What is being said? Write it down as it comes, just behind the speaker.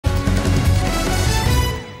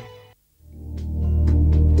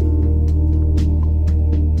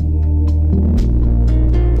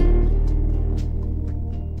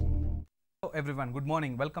everyone, good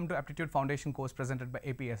morning. Welcome to Aptitude Foundation course presented by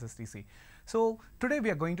APSSDC. So today we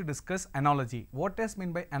are going to discuss analogy. What does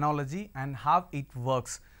mean by analogy and how it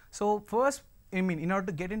works? So first, in order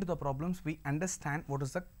to get into the problems, we understand what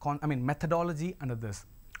is the methodology under this.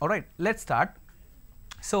 All right, let's start.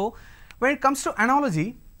 So when it comes to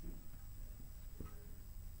analogy,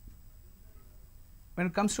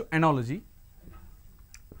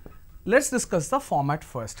 let's discuss the format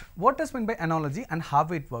first. What does mean by analogy and how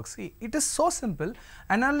it works? See, it is so simple.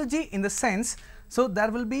 Analogy in the sense, so there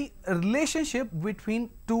will be a relationship between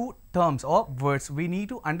two terms or words. We need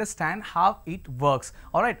to understand how it works.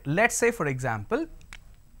 All right, let's say for example,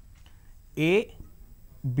 A,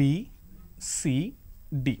 B, C,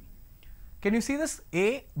 D. Can you see this?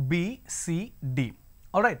 A, B, C, D.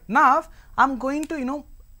 All right, now I'm going to,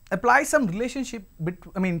 apply some relationship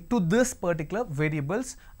to this particular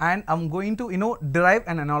variables, and I'm going to derive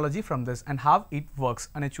an analogy from this and how it works.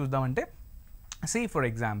 And I choose the one. See, for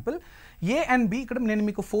example, A and B ikkada nenu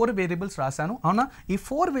meeku 4 variables rasanu avuna ee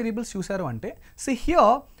 4 variables chusaru ante, see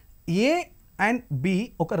here A and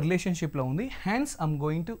B oka relationship lo undi, hence I'm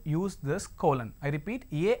going to use this colon. I repeat,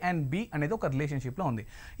 A and B anedi oka relationship lo undi,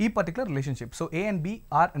 ee particular relationship. So A and B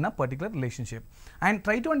are in a particular relationship, and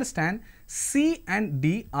try to understand C and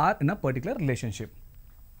D are in a particular relationship.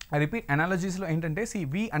 I repeat, analogies lo entante, see,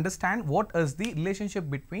 we understand what is the relationship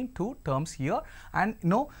between two terms here, and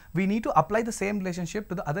we need to apply the same relationship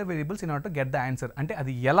to the other variables in order to get the answer. Ante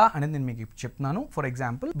adi ela anedi nenu meeku cheptanu. For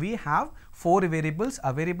example, we have 4 variables.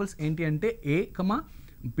 Our variables enti ante A,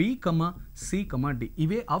 B, C, D.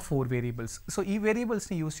 ఇవే ఆ 4 variables. So ఈ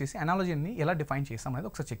వేరియబుల్స్ని use చేసి అనాలజీని ఎలా define చేస్తాం అనేది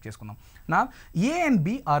ఒకసారి check చేసుకుందాం. నా ఏ and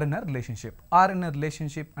B are in a relationship. Are in a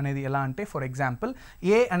relationship అనేది ఎలా అంటే, ఫర్ ఎగ్జాంపుల్,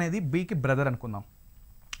 ఏ అనేది బికి బ్రదర్ అనుకుందాం.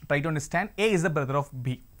 Try to understand, A is the brother of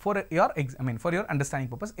B. For your understanding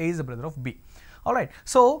purpose, A is the brother of B. Alright,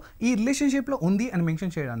 so ఈ relationship లో ఉంది అని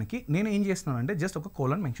mention చేయడానికి నేను ఏం చేస్తున్నాను అంటే జస్ట్ ఒక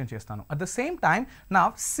కోలన్ మెన్షన్ చేస్తాను. At the same time, now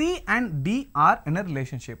C and D are in a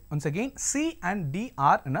relationship. Once again, C and D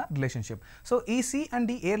are in a relationship. So ఈ C and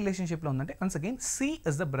D A relationship లో ఉందంటే, once again, C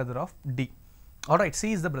is the brother of D. Alright, C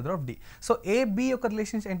is the brother of D. So A, B యొక్క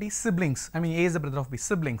relationship ఏంటి? Siblings. A is the brother of B,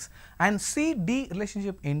 siblings. And C, D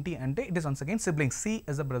relationship ఏంటి అంటే, it is once again siblings. C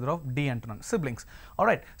is the brother of D అంటున్నాను, siblings.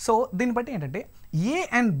 Alright, so దీన్ని బట్టి ఏంటంటే A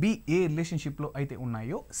and B ఏ రిలేషన్షిప్లో అయితే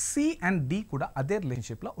ఉన్నాయో, C and D కూడా అదే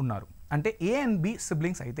రిలేషన్షిప్లో ఉన్నారు. అంటే A and B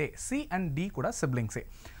siblings అయితే C and D కూడా siblingsే.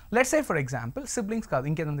 Let's say for example, siblings కాదు,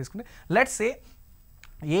 ఇంకేదైనా తీసుకుంటే, let's say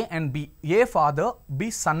A and B, A father, B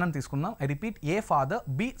son అని తీసుకుందాం. I repeat, A father,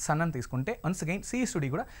 B son అని తీసుకుంటే, once again C is to D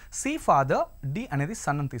కూడా C father, D అనేది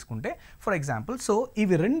son అని తీసుకుంటే, ఫర్ ఎగ్జాంపుల్, సో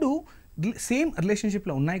ఇవి రెండు సేమ్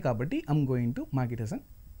రిలేషన్షిప్లో ఉన్నాయి కాబట్టి I'm going to mark it as an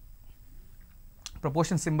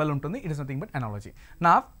proportion symbol ఉంటుంది. It is nothing but analogy.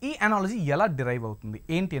 నా ఈ అనాలజీ ఎలా డిరైవ్ అవుతుంది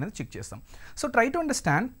ఏంటి అనేది చెక్ చేస్తాం. సో ట్రై టు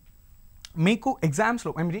అండర్స్టాండ్, మీకు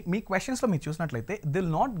ఎగ్జామ్స్లో మీ క్వశ్చన్స్లో మీరు చూసినట్లయితే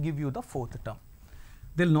Dil not give you the 4th term,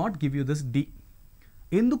 Dil not give you this D.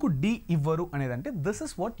 ఎందుకు D ఇవ్వరు అనేదంటే, this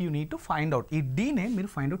is what you need to find out. ఈ Dనే మీరు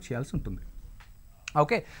ఫైండ్ అవుట్ చేయాల్సి ఉంటుంది.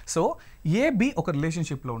 ఓకే, సో AB ఒక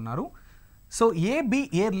రిలేషన్షిప్లో ఉన్నారు. సో AB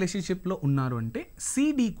ఏ రిలేషన్షిప్లో ఉన్నారు అంటే,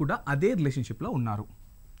 CD కూడా అదే రిలేషన్షిప్లో ఉన్నారు.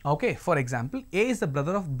 Okay, for example, A is the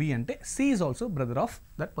brother of B అంటే C is also brother of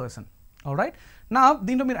that person. Alright, నా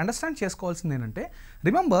దీంట్లో మీరు అండర్స్టాండ్ చేసుకోవాల్సింది ఏంటంటే,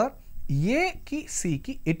 రిమెంబర్, Aకి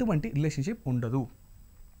Cకి ఎటువంటి రిలేషన్షిప్ ఉండదు.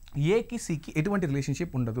 Aకి Cకి ఎటువంటి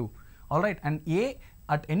రిలేషన్షిప్ ఉండదు. Alright, and A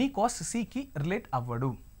at any cost C ki relate avvadu.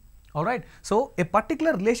 Alright, so a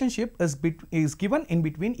particular relationship is given in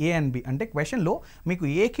between A and B. Ante question lo meeku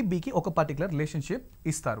A ki B ki oka particular relationship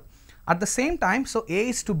istaru. At the same time, so A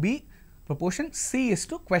is to B proportion, C is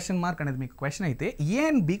to question mark anedi meeku question aithe, A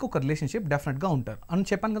and B ki oka relationship definite ga untaru అని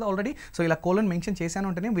చెప్పాను కదా already. So ఇలా colon mention చేశాను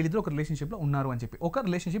అంటేనే వీళ్ళిద్దరు ఒక రిలేషన్షిప్లో ఉన్నారు అని చెప్పి ఒక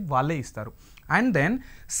రిలేషన్షిప్ వాళ్ళే ఇస్తారు. And then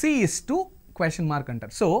C is to question mark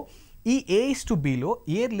అంటారు. సో ఈ A is to Bలో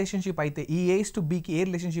A relationship అయితే, ఈ A is to Bకి A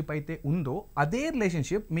relationship అయితే ఉందో అదే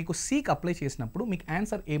రిలేషన్షిప్ మీకు Cకి అప్లై చేసినప్పుడు మీకు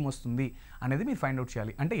ఆన్సర్ ఏమొస్తుంది అనేది మీరు ఫైండ్ అవుట్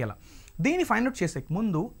చేయాలి. అంటే ఎలా? దీన్ని ఫైండ్ అవుట్ చేసే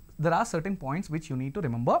ముందు there are certain points which you need to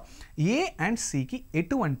remember. A and Cకి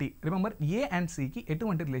ఎటువంటి, రిమెంబర్, A and Cకి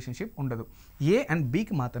ఎటువంటి రిలేషన్షిప్ ఉండదు. A and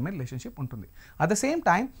Bకి మాత్రమే రిలేషన్షిప్ ఉంటుంది. At the same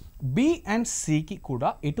time B and Cకి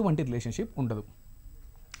కూడా ఎటువంటి రిలేషన్షిప్ ఉండదు.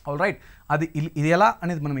 ఆల్రైట్, అది ఇది ఎలా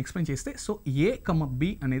అనేది మనం ఎక్స్ప్లెయిన్ చేస్తే, సో A, B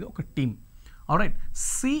అనేది ఒక టీమ్. ఆల్రైట్,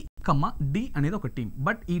 C, D అనేది ఒక టీమ్.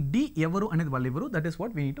 బట్ ఈ D ఎవరు అనేది వాళ్ళు ఎవరు, that is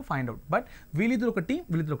what we need to find out. But వీళ్ళిద్దరు ఒక టీం,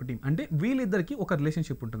 వీళ్ళిద్దరు ఒక టీం అంటే వీళ్ళిద్దరికి ఒక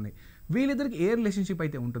రిలేషన్షిప్ ఉంటుంది. వీళ్ళిద్దరికి ఏ రిలేషన్షిప్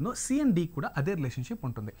అయితే ఉంటుందో C and D కూడా అదే రిలేషన్షిప్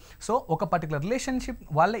ఉంటుంది. సో ఒక పర్టికులర్ రిలేషన్షిప్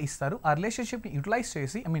వాళ్ళే ఇస్తారు. ఆ రిలేషన్షిప్ని యూటిలైజ్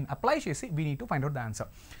చేసి, అప్లై చేసి we need to find out the answer.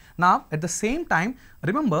 నా at the same time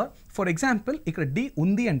remember for example ఇక్కడ డి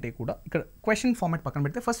ఉంది అంటే కూడా ఇక్కడ క్వశ్చన్ ఫార్మాట్ పక్కన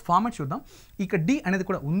పెడితే ఫస్ట్ ఫార్మాట్ చూద్దాం. ఇక్కడ డి అనేది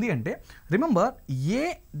కూడా ఉంది అంటే రిమెంబర్ ఏ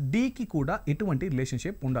డికి కూడా ఎటువంటి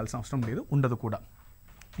రిలేషన్షిప్ ఉండాల్సిన అవసరం లేదు, ఉండదు కూడా.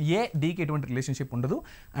 ఏ డికి ఎటువంటి రిలేషన్షిప్ ఉండదు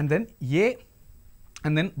అండ్ దెన్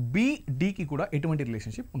బి డికి కూడా ఎటువంటి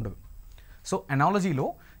రిలేషన్షిప్ ఉండదు. So అనాలజీలో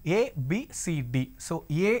A B C D, so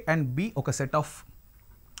A and B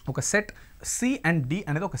ఒక సెట్, సి అండ్ డి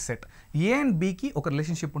అనేది ఒక సెట్. ఏ అండ్ బికి ఒక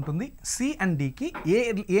రిలేషన్షిప్ ఉంటుంది, C and డికి A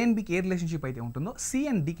and బికి A relationship అయితే ఉంటుందో సి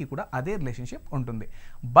అండ్ డికి కూడా అదే రిలేషన్షిప్ ఉంటుంది.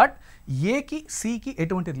 బట్ ఏకి సికి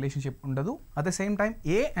ఎటువంటి రిలేషన్షిప్ ఉండదు, at the same time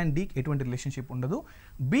A and డికి ఎటువంటి రిలేషన్షిప్ ఉండదు,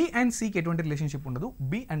 బి అండ్ సికి ఎటువంటి రిలేషన్షిప్ ఉండదు,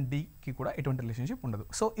 బి అండ్ డికి కూడా ఎటువంటి రిలేషన్షిప్ ఉండదు.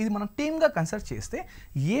 సో ఇది మనం టీమ్గా కన్సిడర్ చేస్తే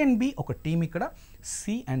ఏ అండ్ బి ఒక టీమ్ ఇక్కడ,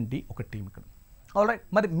 సి అండ్ డి ఒక టీమ్ ఇక్కడ. ఆల్రైట్,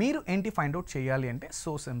 మరి మీరు ఏంటి ఫైండ్ అవుట్ చేయాలి అంటే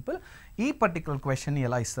సో సింపుల్. ఈ పర్టికులర్ క్వశ్చన్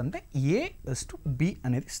ఎలా ఇస్తారంటే ఏ ఇస్ టు బి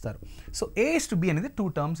అనేది ఇస్తారు. So A is to be అనేది 2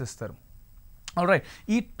 టర్మ్స్ ఇస్తారు. ఆల్రైట్,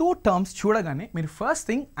 ఈ 2 టర్మ్స్ చూడగానే మీరు first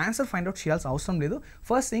thing answer find out చేయాల్సిన అవసరం లేదు.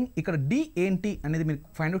 ఫస్ట్ థింగ్ ఇక్కడ డి ఏంటి అనేది మీరు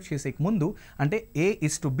ఫైండ్ అవుట్ చేసే ముందు అంటే A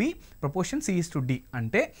is to be proportion C is to D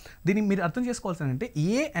అంటే దీన్ని మీరు అర్థం చేసుకోవాల్సింది అంటే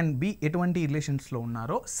ఏ అండ్ బి ఎటువంటి రిలేషన్స్లో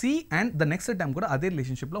ఉన్నారో C and the next time కూడా అదే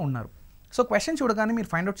రిలేషన్షిప్లో ఉన్నారు. సో క్వశ్చన్ చూడగానే మీరు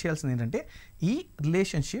ఫైండ్ అవుట్ చేయాల్సింది ఏంటంటే ఈ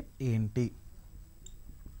రిలేషన్షిప్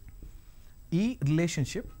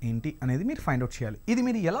ఏంటి అనేది మీరు ఫైండ్ అవుట్ చేయాలి. ఇది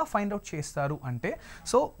మీరు ఎలా ఫైండ్ అవుట్ చేస్తారు అంటే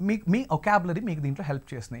సో మీ ఒకాబులరీ మీకు దీంట్లో హెల్ప్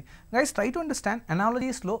చేస్తున్నాయి. గైస్ ట్రై టు అండర్స్టాండ్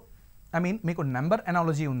అనాలజీస్లో మీకు నెంబర్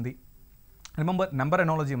అనాలజీ ఉంది, రిమెంబర్ నెంబర్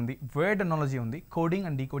అనాలజీ ఉంది, వర్డ్ అనాలజీ ఉంది, కోడింగ్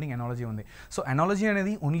అండ్ డీకోడింగ్ అనాలజీ ఉంది. సో అనాలజీ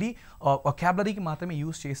అనేది ఓన్లీ ఒకాబులరీకి మాత్రమే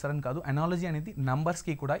యూస్ చేస్తారని కాదు, అనాలజీ అనేది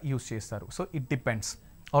నంబర్స్కి కూడా యూస్ చేస్తారు. So it depends.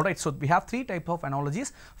 Alright, so we have 3 types of analogies.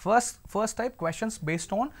 First type, questions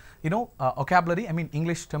based on vocabulary,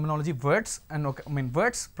 English terminology, words and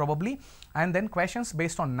words probably, and then questions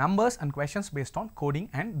based on numbers and questions based on coding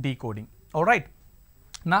and decoding. Alright,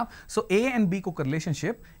 now so A and B కు ఒక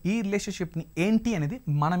relationship, ఈ రిలేషన్షిప్ని ఏంటి అనేది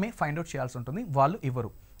మనమే find out చేయాల్సి ఉంటుంది, వాళ్ళు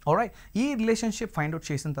ఇవ్వరు. ఆల్రైట్, ఈ రిలేషన్షిప్ ఫైండ్ అవుట్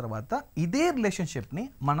చేసిన తర్వాత ఇదే రిలేషన్షిప్ని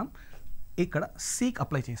మనం ఇక్కడ సీక్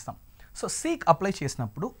అప్లై చేస్తాం. సో సీక్ అప్లై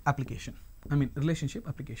చేసినప్పుడు అప్లికేషన్ రిలేషన్షిప్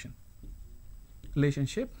అప్లికేషన్.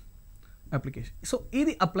 సో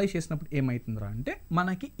ఇది అప్లై చేసినప్పుడు ఏమవుతుందా అంటే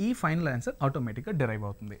మనకి ఈ ఫైనల్ ఆన్సర్ ఆటోమేటిక్గా డెరైవ్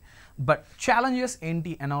అవుతుంది. బట్ ఛాలెంజెస్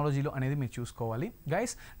ఏంటి అనాలజీలో అనేది మీరు చూసుకోవాలి.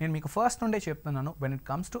 గైస్ నేను మీకు ఫస్ట్ నుండే చెప్తున్నాను, when it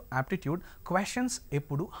comes to aptitude questions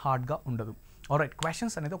ఎప్పుడు హార్డ్గా ఉండదు. ఆల్రైట్,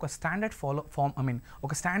 క్వశ్చన్స్ అనేది ఒక స్టాండర్డ్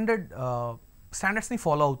ఒక స్టాండర్డ్స్ని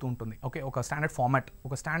ఫాలో అవుతూ ఉంటుంది. ఓకే, ఒక స్టాండర్డ్ ఫార్మాట్,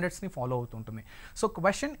 ఒక స్టాండర్డ్స్ని ఫాలో అవుతూ ఉంటుంది. సో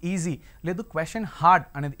క్వశ్చన్ ఈజీ లేదు క్వశ్చన్ హార్డ్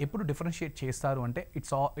అనేది ఎప్పుడు డిఫరెన్షియేట్ చేస్తారు అంటే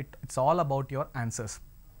it's all about your answers.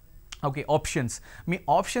 Okay, options, me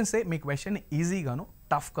ఆప్షన్సే me question ఈజీగాను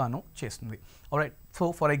టఫ్గాను చేస్తుంది. ఆల్రైట్, సో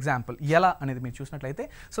ఫర్ ఎగ్జాంపుల్ ఎలా అనేది మీరు చూసినట్లయితే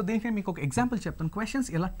సో దీనికి మీకు ఒక ఎగ్జాంపుల్ చెప్తాను, క్వశ్చన్స్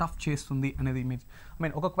ఎలా టఫ్ చేస్తుంది అనేది మీరు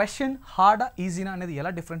ఒక క్వశ్చన్ హార్డా ఈజీనా అనేది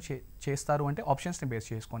ఎలా డిఫరెన్షియేట్ చేస్తారు అంటే ఆప్షన్స్ని బేస్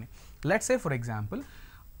చేసుకొని. Let's say for example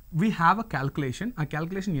we have a calculation. ఆ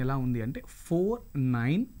క్యాల్కులేషన్ ఎలా ఉంది అంటే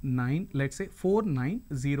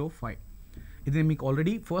 4905. ఇది మీకు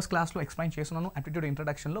ఆల్రెడీ ఫస్ట్ క్లాస్లో ఎక్స్ప్లెయిన్ చేస్తున్నాను aptitude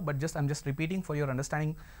ఇంట్రడక్షన్లో, but I'm just repeating for your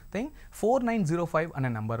understanding thing. 4905 అనే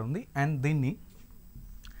నెంబర్ ఉంది అండ్ దీన్ని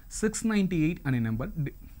 698 అనే నెంబర్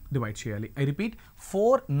డివైడ్ చేయాలి. ఐ రిపీట్,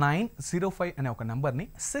 4905 అనే ఒక నెంబర్ని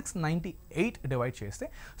 698 డివైడ్ చేస్తే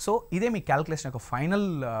సో ఇదే మీ క్యాల్కులేషన్ యొక్క ఫైనల్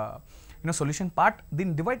సొల్యూషన్ పార్ట్.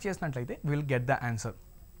 దీన్ని డివైడ్ చేసినట్లయితే విల్ గెట్ ద ఆన్సర్.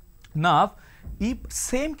 నా ఈ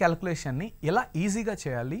సేమ్ క్యాల్కులేషన్ని ఎలా ఈజీగా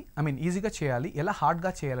చేయాలి, ఎలా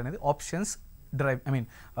హార్డ్గా చేయాలి అనేది ఆప్షన్స్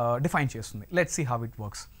డిఫైన్ చేస్తుంది. Let's see how it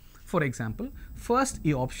works. For example first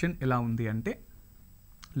ఈ ఆప్షన్ ఎలా ఉంది అంటే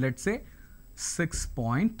let's say 6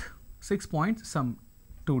 point some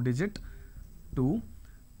 2 digit 2,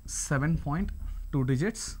 7.2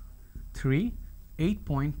 digits, 3,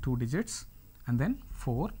 8.2 digits and then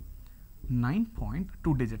 4,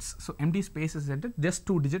 9.2 digits. So empty space is just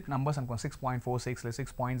 2 digit numbers and 6.46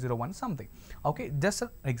 6.01 something. Okay, just an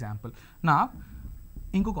example. Now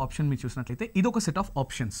ఇంకొక option మీరు చూసినట్లయితే ఇదొక set of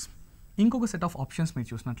options, ఇంకొక set of options మీరు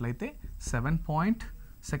చూసినట్లయితే 7 point,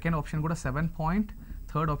 second option కూడా 7 point,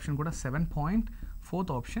 third option కూడా 7 point,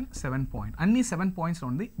 fourth option 7 point, అన్ని 7 పాయింట్స్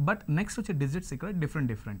ఉంది. బట్ నెక్స్ట్ వచ్చే డిజిట్స్ ఇక్కడ డిఫరెంట్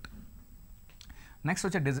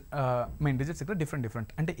డిజిట్స్ ఇక్కడ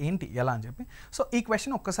డిఫరెంట్ అంటే ఏంటి ఎలా అని చెప్పి. సో ఈ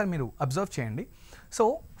క్వశ్చన్ ఒక్కసారి మీరు అబ్జర్వ్ చేయండి. సో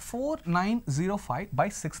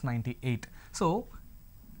 4905/698. సో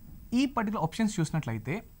ఈ పర్టికులర్ ఆప్షన్స్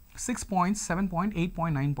చూసినట్లయితే 6 పాయింట్స్, 7 పాయింట్, 8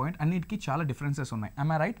 పాయింట్, 9 పాయింట్ అన్నిటికీ చాలా డిఫరెన్సెస్ ఉన్నాయి. I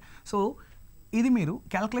right? సో ఇది మీరు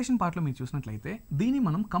క్యాల్కులేషన్ పార్ట్లో మీరు చూసినట్లయితే దీన్ని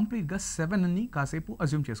మనం కంప్లీట్గా 7 అని కాసేపు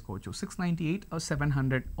అజ్యూమ్ చేసుకోవచ్చు. 698 or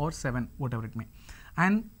 700 or 7 what ever it may.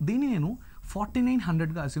 And దీన్ని నేను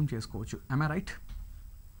 4900గా అజ్యూమ్ చేసుకోవచ్చు. I right?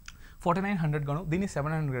 4900 గాను దీన్ని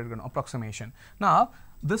 700 గాను అప్రాక్సిమేషన్. నా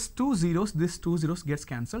this two zeros gets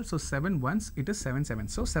cancelled, so 7 ones it is 7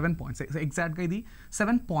 sevens, so 7 points. So exact గా ఇది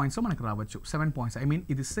 7 points లో మనకు రావచ్చు. 7 points, I mean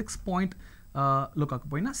ఇది 6 point లో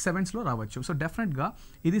కాకపోయినా 7s లో రావచ్చు. సో డెఫినెట్గా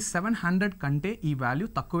ఇది 700 కంటే ఈ వాల్యూ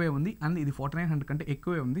తక్కువే ఉంది అండ్ ఇది 4900 కంటే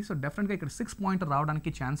ఎక్కువే ఉంది. సో డెఫినెట్గా ఇక్కడ 6 పాయింట్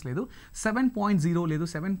రావడానికి ఛాన్స్ లేదు, 7.0 లేదు,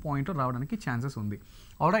 7 పాయింట్ రావడానికి ఛాన్సెస్ ఉంది.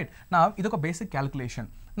 ఆల్రైట్, నా ఇది ఒక బేసిక్ క్యాలిక్యులేషన్.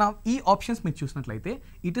 నా ఈ ఆప్షన్స్ మీరు చూసినట్లయితే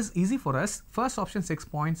it is easy for us. First option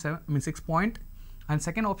 6.7 I mean 6 point, and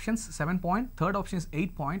second option is 7 point, third option is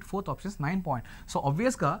 8 point, fourth option is 9 point. So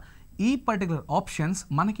obviously ఈ పర్టికులర్ ఆప్షన్స్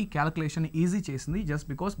మనకి calculation easy చేసింది just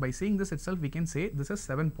because by seeing this it self we can say this is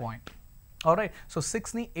 7 point. Alright, so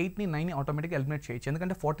 6ని 8ని 9ని ఆటోమేటిక్గా eliminate చేయొచ్చు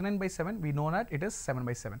ఎందుకంటే 49/7 we know that it is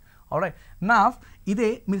 7/7. Alright, నా ఇదే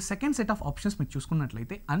మీరు second set of options మీరు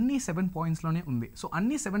చూసుకున్నట్లయితే అన్ని 7 pointsలోనే ఉంది. సో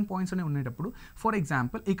అన్ని 7 pointsలోనే ఉండేటప్పుడు ఫర్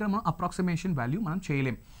ఎగ్జాంపుల్ ఇక్కడ మనం అప్రాక్సిమేషన్ వాల్యూ మనం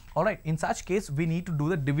చేయలేం. Alright, in such case we need to do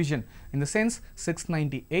the division. In the sense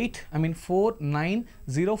 698, I mean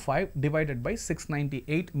 4905 divided by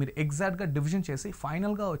 698 మీరు ఎగ్జాక్ట్గా డివిజన్ చేసి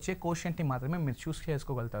ఫైనల్గా వచ్చే కోషియంట్ని మాత్రమే మీరు చూస్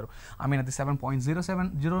చేసుకోగలుగుతారు. I mean అది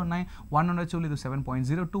 7.0709 1 ఉండొచ్చు, లేదు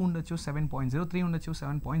 7.02 ఉండొచ్చు, 7.03 ఉండొచ్చు,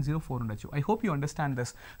 7.04 ఉండొచ్చు. I hope you understand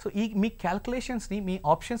this. So ఈ మీ క్యాల్కులేషన్స్ని మీ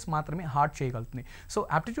ఆప్షన్స్ మాత్రమే హార్డ్ చేయగలుగుతుంది. సో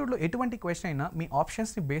యాప్టిట్యూడ్లో ఎటువంటి క్వశ్చన్ అయినా మీ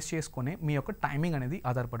ఆప్షన్స్ని బేస్ చేసుకునే మీ యొక్క టైమింగ్ అనేది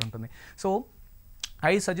ఆధారపడి ఉంటుంది. So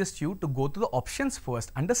I suggest you to go to the options first.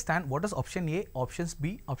 Understand what is option A, options B,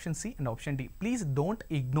 option C and option D. Please don't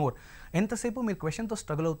ignore. ఎంతసేపు మీరు క్వశ్చన్తో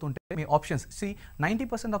స్ట్రగుల్ అవుతుంటే మీ ఆప్షన్స్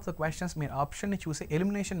 90% ఆఫ్ ద క్వశ్చన్స్ మీరు ఆప్షన్ని చూసే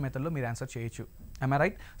elimination మెథడ్లో మీరు answer చేయొచ్చు. am I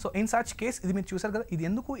right? So in such case ఇది మీరు చూసారు కదా, ఇది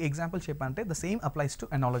ఎందుకు ఎగ్జాంపుల్ చెప్పారంటే the same applies to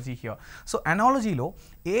analogy here. So అనాలజీలో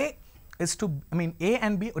is to I mean A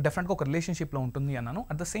and B డెఫినెట్గా ఒక రిలేషన్షిప్లో ఉంటుంది అన్నాను.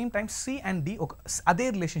 At the same time C and D ఒక అదే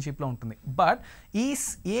రిలేషన్షిప్లో ఉంటుంది. బట్ ఈ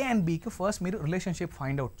A and Bకి ఫస్ట్ మీరు రిలేషన్షిప్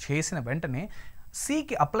ఫైండ్ అవుట్ చేసిన వెంటనే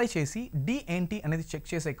సికి అప్లై చేసి డి ఏంటి అనేది చెక్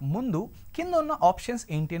చేసే ముందు కింద ఉన్న ఆప్షన్స్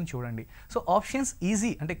ఏంటి అని చూడండి. సో ఆప్షన్స్ ఈజీ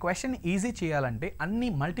అంటే క్వశ్చన్ ఈజీ చేయాలంటే అన్ని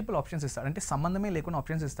మల్టిపుల్ ఆప్షన్స్ ఇస్తాడు, అంటే సంబంధమే లేకుండా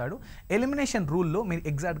ఆప్షన్స్ ఇస్తాడు. ఎలిమినేషన్ రూల్లో మీరు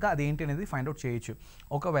ఎగ్జాక్ట్గా అది ఏంటి అనేది ఫైండ్ అవుట్ చేయొచ్చు.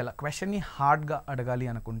 ఒకవేళ క్వశ్చన్ని హార్డ్గా అడగాలి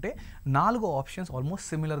అనుకుంటే 4 ఆప్షన్స్ ఆల్మోస్ట్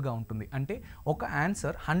సిమిలర్గా ఉంటుంది. అంటే ఒక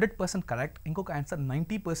ఆన్సర్ 100% కరెక్ట్, ఇంకొక ఆన్సర్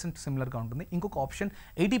 90% సిమిలర్గా ఉంటుంది, ఇంకొక ఆప్షన్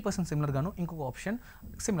 80% సిమిలర్గాను, ఇంకొక option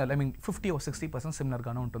similar I mean 50 or 60%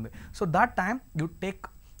 సిమిలర్గాను ఉంటుంది. So that time you take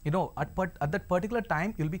at that particular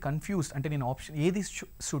time you'll be confused అంటే నేను ఆప్షన్ ఏది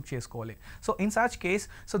షూట్ చేసుకోవాలి. So in such case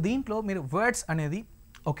so దీంట్లో మీరు వర్డ్స్ అనేది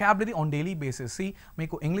ఒకాబులరీ ఆన్ డైలీ బేసిస్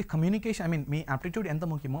మీకు English communication I mean me aptitude ఎంత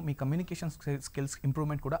ముఖ్యమో మీ కమ్యూనికేషన్ స్కిల్స్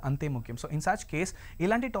ఇంప్రూవ్మెంట్ కూడా అంతే ముఖ్యం. సో ఇన్ సచ్ కేస్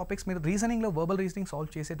ఇలాంటి టాపిక్స్ మీరు రీజనింగ్లో వర్బల్ రీజనింగ్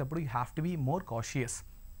సాల్వ్ చేసేటప్పుడు you have to be more cautious.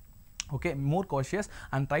 Okay, more cautious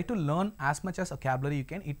and try to learn as much as vocabulary you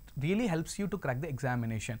can. It really helps you to crack the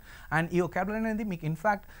examination. And ee vocabulary anedi meek in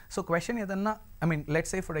fact so question edanna I mean let's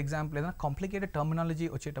say for example edanna complicated terminology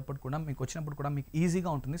వచ్చేటప్పుడు కూడా మీకు వచ్చినప్పుడు కూడా మీకు ఈజీగా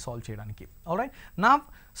ఉంటుంది solve చేయడానికి. Alright, నా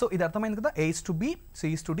సో ఇది అర్థమైంది కదా. A is to B,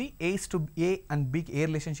 C is to D, A is to A and B A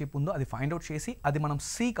relationship ఉందో అది ఫైండ్ అవుట్ చేసి అది మనం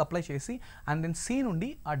Cకి అప్లై చేసి అండ్ దెన్ C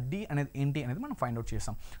నుండి ఆ D అనేది ఏంటి అనేది మనం ఫైండ్ అవుట్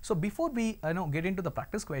చేసాం. So before we get in to the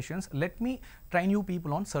practice questions let me train you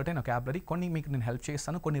people on certain vocabulary. కొన్ని మీకు నేను హెల్ప్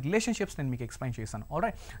చేస్తాను, కొన్ని రిలేషన్షిప్స్ నేను మీకు ఎక్స్ప్లెయిన్ చేస్తాను.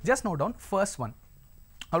 Alright, just note down first one.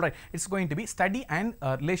 Alright, it's going to be study and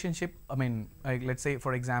relationship. I mean, let's say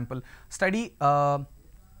for example, study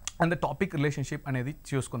and the topic relationship అనేది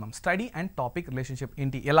చూసుకుందాం. Study and topic relationship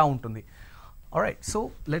ఏంటి ఎలా ఉంటుంది. Alright, so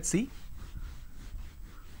let's see.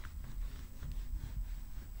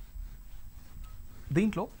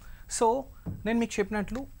 దీంట్లో so నేను మీకు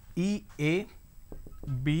చెప్పినట్లు ఈ A,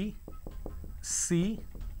 B, C,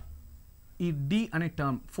 ఈ D అనే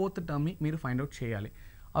టర్మ్ ఫోర్త్ టర్మ్ని మీరు ఫైండ్ అవుట్ చేయాలి.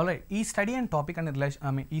 ఆల్రైట్, ఈ స్టడీ అండ్ టాపిక్ అనే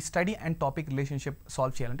ఈ study and topic relationship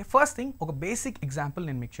solve చేయాలంటే ఫస్ట్ థింగ్ ఒక బేసిక్ ఎగ్జాంపుల్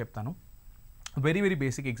నేను మీకు చెప్తాను. Very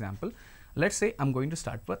basic example. Let's say I'm going to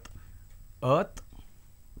start with earth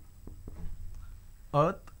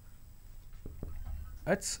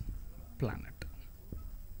it's planet.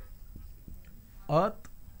 Earth,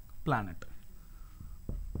 planet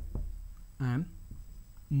and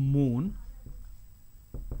moon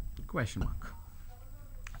question mark.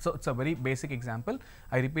 So it's a very basic example.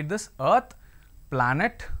 I repeat this: earth,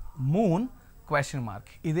 planet, moon question mark.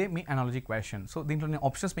 ఇదే మీ analogy question. So దీంట్లో నేను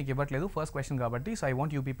options మీకు ఇవ్వట్లేదు first question కాబట్టి. So I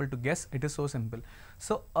want you people to guess. It is so simple.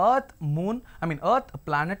 So earth, moon earth,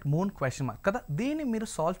 planet, moon question mark కదా. దీన్ని మీరు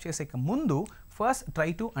solve చేసే ముందు first try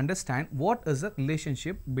to understand what is the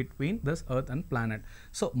relationship between this earth and planet.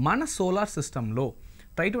 So మన solar సిస్టంలో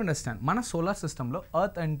try to understand మన solar సిస్టంలో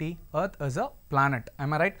earth ఏంటి? Earth is a planet.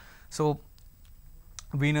 am I right? So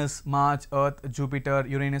Venus, March, earth, Jupiter,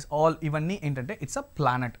 Uranus all ఇవన్నీ ఏంటంటే it's a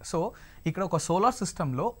planet. So ఇక్కడ ఒక solar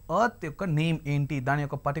సిస్టంలో ఎర్త్ యొక్క నేమ్ ఏంటి, దాని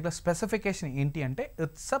యొక్క పర్టికులర్ స్పెసిఫికేషన్ ఏంటి అంటే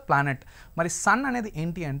ఇట్స్ అ ప్లానెట్. మరి సన్ అనేది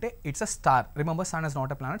ఏంటి అంటే it's a star. Remember, son is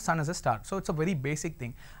not a planet, son is a star. So it's a very basic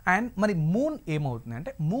thing. And మరి మూన్ ఏమవుతుంది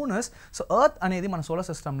అంటే మూన్ ఇస్, సో ఎర్త్ అనేది మన సోలార్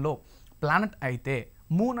సిస్టంలో ప్లానెట్ అయితే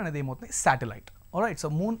మూన్ అనేది ఏమవుతుంది satellite. Alright, so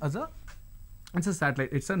moon is it's a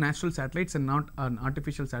satellite, it's a natural satellite, it's not an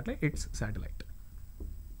artificial satellite, it's satellite.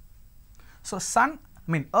 So sun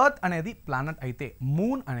earth అనేది ప్లానెట్ అయితే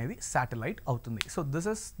మూన్ అనేది satellite అవుతుంది. So this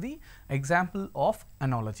is the example of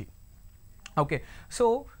analogy. Okay, so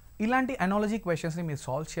ఇలాంటి analogy క్వశ్చన్స్ని మీరు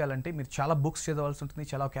solve చేయాలంటే మీరు చాలా బుక్స్ చదవాల్సి ఉంటుంది,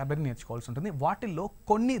 చాలా క్యాబినరీ నేర్చుకోవాల్సి ఉంటుంది. వాటిల్లో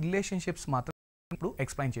కొన్ని రిలేషన్షిప్స్ మాత్రం ఇప్పుడు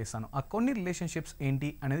ఎక్స్ప్లెయిన్ చేస్తాను. ఆ కొన్ని రిలేషన్షిప్స్ ఏంటి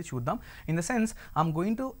అనేది చూద్దాం. In the sense I'm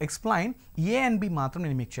going to explain A and B మాత్రం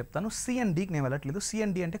నేను మీకు చెప్తాను. సి అండ్ డికి నేను వెళ్ళట్లేదు. సి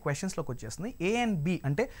అండ్ డి అంటే క్వశ్చన్స్లోకి వచ్చేస్తుంది. ఏ అండ్ బి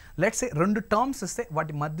అంటే లెట్స్ సే రెండు టర్మ్స్ ఇస్తే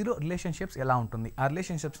వాటి మధ్యలో రిలేషన్షిప్స్ ఎలా ఉంటుంది, ఆ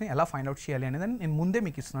రిలేషన్షిప్స్ని ఎలా ఫైండ్ అవుట్ చేయాలి అనేది నేను ముందే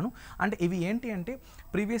మీకు ఇస్తున్నాను. అంటే ఇవి ఏంటి అంటే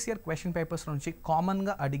ప్రీవియస్ ఇయర్ క్వశ్చన్ పేపర్స్ నుంచి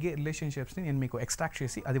కామన్గా అడిగే రిలేషన్షిప్స్ని నేను మీకు ఎక్స్ట్రాక్ట్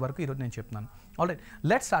చేసి అది వరకు ఈరోజు నేను చెప్తున్నాను. Alright,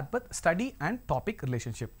 let's start with study and topic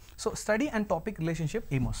relationship. So study and topic relationship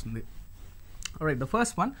ఏమొస్తుంది? Alright, the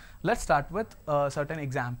first one, let's start with certain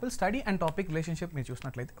examples. Study and topic relationship మీరు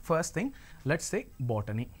చూసినట్లయితే first thing, let's say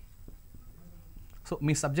botany. So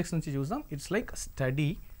me subjects నుంచి చూద్దాం. It's like study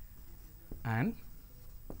and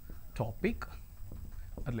topic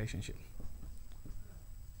relationship.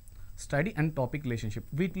 Study and topic relationship.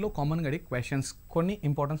 వీటిలో కామన్గా అడిగే questions కొన్ని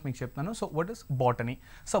importance మీకు చెప్తాను. So what is botany?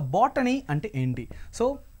 So botany అంటే ఏంటి? So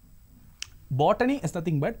botany is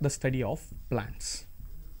nothing but the study of plants.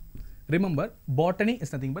 Remember, botany is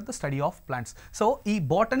nothing but the study of plants. So ఈ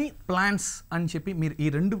botany, plants అని చెప్పి మీరు ఈ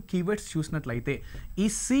రెండు కీవర్డ్స్ చూసినట్లయితే ఈ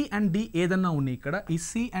సి అండ్ డి ఏదన్నా ఉన్నాయి ఇక్కడ, ఈ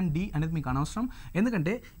సి అండ్ డి అనేది మీకు అనవసరం.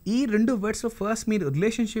 ఎందుకంటే ఈ రెండు వర్డ్స్లో ఫస్ట్ మీరు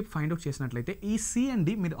రిలేషన్షిప్ ఫైండ్ అవుట్ చేసినట్లయితే ఈ సి అండ్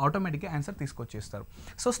డి మీరు ఆటోమేటిక్గా answer తీసుకొచ్చేస్తారు.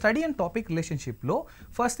 So study and topic రిలేషన్షిప్లో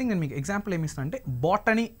ఫస్ట్ థింగ్ నేను మీకు ఎగ్జాంపుల్ ఏమి ఇస్తాను అంటే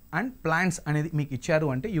బాటనీ అండ్ ప్లాంట్స్ అనేది మీకు ఇచ్చారు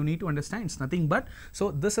అంటే you need to understand it's nothing but,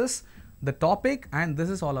 so this is the topic and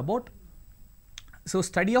this is all about. So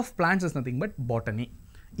study of plants is nothing but botany.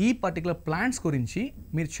 ఈ పర్టికులర్ ప్లాంట్స్ గురించి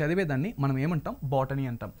మీరు చదివేదాన్ని మనం ఏమంటాం? బాటనీ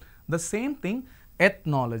అంటాం. The same thing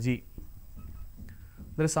ethnology.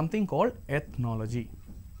 There is something called ethnology.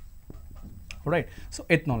 Right, so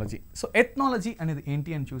ethnology. So ethnology అనేది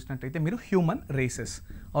ఏంటి అని చూసినట్టయితే మీరు human races.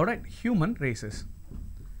 Alright, human races.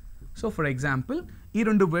 So for example ఈ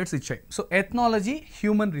రెండు వర్డ్స్ ఇచ్చాయి. సో ఎథ్నాలజీ,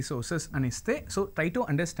 హ్యూమన్ రిసోర్సెస్ అని ఇస్తే, సో ట్రై టు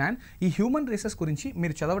అండర్స్టాండ్ ఈ హ్యూమన్ రేసెస్ గురించి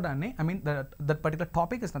మీరు చదవడాన్ని, that particular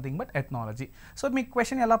topic is nothing but ethnology. So మీకు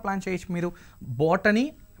క్వశ్చన్ ఎలా ప్లాన్ చేయొచ్చు మీరు? Botany,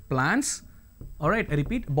 plants, alright,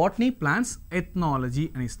 repeat, botany, plants, ethnology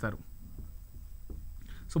అని ఇస్తారు.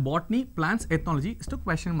 So botany, plants, ethnology is to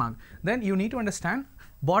question mark. Then you need to understand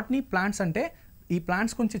botany, plants అంటే ఈ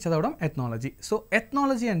plants గురించి చదవడం ఎథ్నాలజీ. సో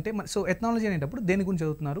ఎథ్నాలజీ అంటే, సో ఎథ్నాలజీ అనేటప్పుడు దేని గురించి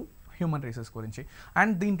చదువుతున్నారు? హ్యూమన్ రేసెస్ గురించి.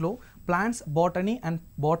 అండ్ దీంట్లో plants, botany and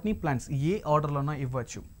botany, plants ఏ ఆర్డర్లోనో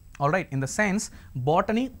ఇవ్వచ్చు. Alright, in the sense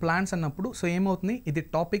botany, plants అన్నప్పుడు సో ఏమవుతుంది? ఇది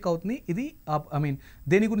టాపిక్ అవుతుంది, ఇది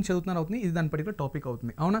దేని గురించి చదువుతున్నారు అవుతుంది, ఇది దాని పర్టికులర్ టాపిక్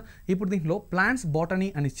అవుతుంది, అవునా? ఇప్పుడు దీంట్లో ప్లాంట్స్, బాటనీ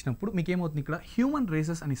అని ఇచ్చినప్పుడు మీకు ఏమవుతుంది? ఇక్కడ హ్యూమన్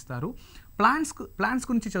రేసెస్ అని ఇస్తారు. ప్లాంట్స్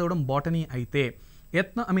గురించి చదవడం బాటనీ అయితే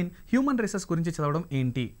హ్యూమన్ రేసెస్ గురించి చదవడం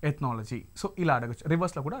ఏంటి? ఎథ్నాలజీ. సో ఇలా అడగచ్చు,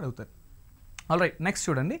 రివర్స్లో కూడా అడుగుతారు. ఆల్రైట్, నెక్స్ట్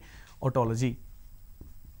చూడండి, ఒటాలజీ.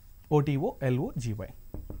 OTOLOGY.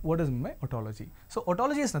 What does it mean by otology? So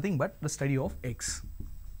otology is nothing but the study of eggs.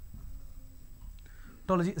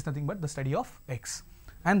 Otology is nothing but the study of eggs.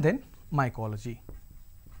 And then mycology.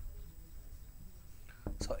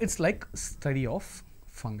 So it's like study of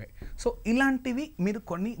fungi. So ilantivi మీరు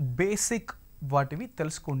కొన్ని basic వాటివి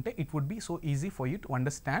తెలుసుకుంటే it would be so easy for you to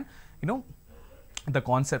understand, the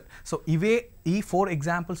concept. So ఇవే ఈ 4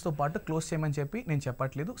 ఎగ్జాంపుల్స్తో పాటు close చేయమని చెప్పి నేను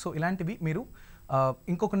చెప్పట్లేదు. సో ఇలాంటివి మీరు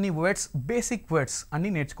ఇంకొన్ని వర్డ్స్, బేసిక్ వర్డ్స్ అన్నీ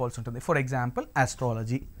నేర్చుకోవాల్సి ఉంటుంది. For example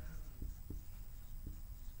astrology.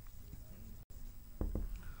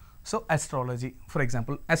 So astrology, for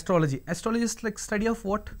example astrology is like study of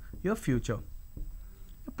what? Your future,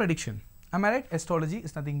 your prediction. Am I right? Astrology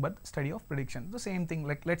is nothing but study of prediction. The same thing,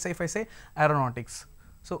 like let's say if I say aeronautics,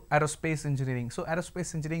 so aerospace engineering. So aerospace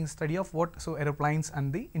engineering is study of what? So aeroplanes and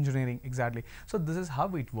the engineering, exactly. So this is how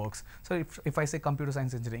it works. So if I say computer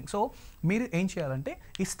science engineering, so మీరు ఏం చేయాలంటే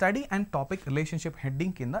ఈ study and topic relationship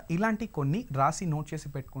heading కింద ఇలాంటి కొన్ని రాసి note చేసి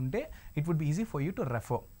పెట్టుకుంటే it would be easy for you to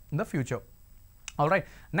refer in the future. Alright,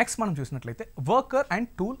 next మనం చూసినట్లయితే వర్కర్ అండ్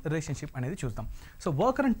టూల్ రిలేషన్షిప్ అనేది చూద్దాం. So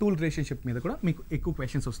worker and tool relationship మీద కూడా మీకు ఎక్కువ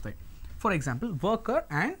క్వశ్చన్స్ వస్తాయి. For example worker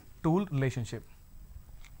and tool relationship.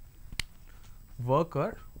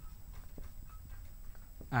 worker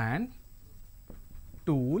and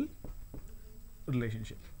tool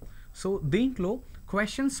relationship. So దీంట్లో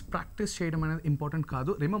క్వశ్చన్స్ ప్రాక్టీస్ చేయడం అనేది ఇంపార్టెంట్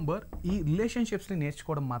కాదు. రిమెంబర్, ఈ రిలేషన్షిప్స్ని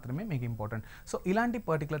నేర్చుకోవడం మాత్రమే మీకు ఇంపార్టెంట్. సో ఇలాంటి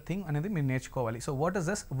పర్టికులర్ థింగ్ అనేది మీరు నేర్చుకోవాలి. So what is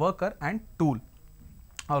this worker and tool?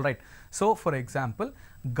 All right. So for example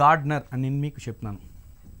Gardner అని నేను మీకు చెప్తున్నాను.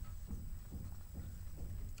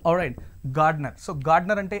 All right, Gardner. So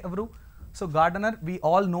Gardner అంటే ఎవరు? So gardener, we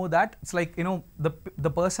all know that it's like, you know,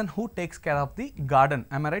 the person who takes care of the garden.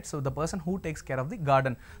 Am I right? So the person who takes care of the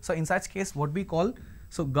garden. So in such case, what we call,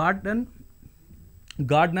 so gardener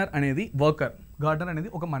anedi worker. Gardener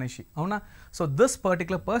anedi oka manishi. Avuna? So this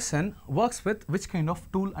particular person works with which kind of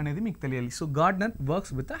tool anedi meeku teliyali. So gardener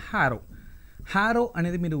works with a harrow. హ్యారో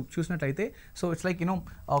అనేది మీరు చూసినట్లయితే, so it's like you know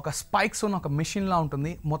ఒక spikes ఉన్న ఒక మిషన్లా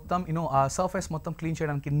ఉంటుంది. మొత్తం you know ఆ surface మొత్తం క్లీన్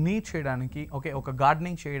చేయడానికి, నీట్ చేయడానికి, ఓకే, ఒక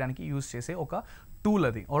గార్డెనింగ్ చేయడానికి యూజ్ చేసే ఒక టూల్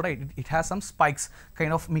అది. Alright, it has some spikes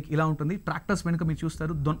kind of. మీకు ఇలా ఉంటుంది. ట్రాక్టర్స్ వెనుక మీరు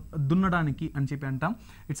చూస్తారు దున్నడానికి అని చెప్పి అంటాం.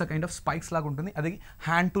 It's a kind of spikes లాగా ఉంటుంది. అది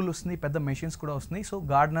హ్యాండ్ టూల్ వస్తుంది, పెద్ద మెషిన్స్ కూడా వస్తున్నాయి. సో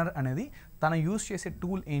గార్డనర్ అనేది తను యూజ్ చేసే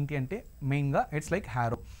టూల్ ఏంటి అంటే మెయిన్గా it's like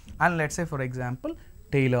హ్యారో. And let's say for example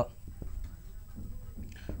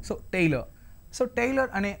tailor. So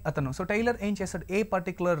tailor అనే అతను, సో టైలర్ ఏం చేస్తాడు? ఏ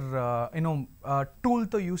పర్టికులర్ యూనో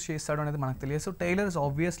టూల్తో యూస్ చేస్తాడు అనేది మనకు తెలియదు. So tailor is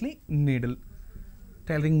obviously needle.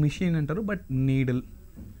 Tailoring machine అంటారు, but needle.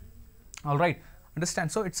 All right,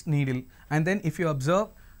 understand? So it's needle. And then if you observe,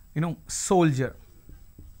 you know soldier.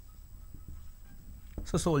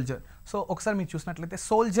 So soldier. So ఒకసారి మీరు చూసినట్లయితే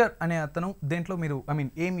సోల్జర్ అనే అతను దేంట్లో మీరు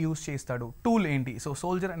ఏం యూజ్ చేస్తాడు? టూల్ ఏంటి? సో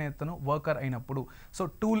సోల్జర్ అనే అతను వర్కర్ అయినప్పుడు సో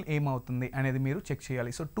టూల్ ఏమవుతుంది అనేది మీరు చెక్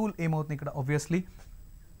చేయాలి. సో టూల్ ఏమవుతుంది ఇక్కడ? ఆబ్వియస్లీ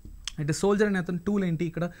అంటే సోల్జర్ అనే అతను టూల్ ఏంటి?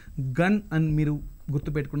 ఇక్కడ గన్ అని మీరు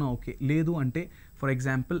గుర్తుపెట్టుకున్నా ఓకే. లేదు అంటే ఫర్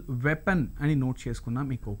ఎగ్జాంపుల్ వెపన్ అని నోట్ చేసుకున్నా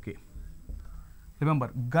మీకు ఓకే.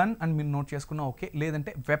 రిమెంబర్, గన్ అని మీరు నోట్ చేసుకున్నా ఓకే,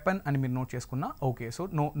 లేదంటే వెపన్ అని మీరు నోట్ చేసుకున్నా okay. So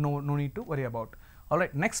no need to worry about. All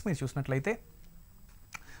right, next మీరు చూసినట్లయితే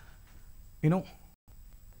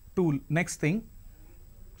tool, next thing,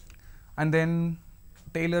 and then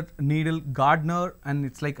tailor, needle, gardener, and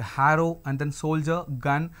it's like a harrow, and then soldier,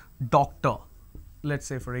 gun, doctor. Let's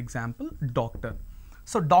say for example doctor.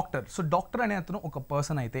 So doctor ane athanu oka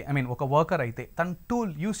person aithe, oka worker aithe tan tool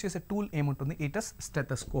use chese tool em untundi? It is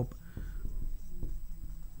stethoscope.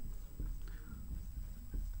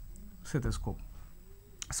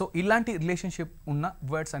 So ఇలాంటి relationship ఉన్న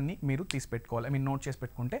words అన్ని మీరు తీసి పెట్టుకోవాలి. Note చేసి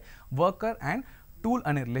పెట్టుకుంటే worker and tool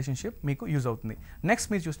అనే relationship మీకు యూజ్ అవుతుంది. నెక్స్ట్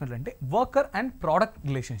మీరు చూసినట్లంటే worker and product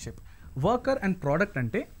relationship. Worker and product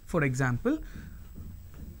అంటే ఫర్ ఎగ్జాంపుల్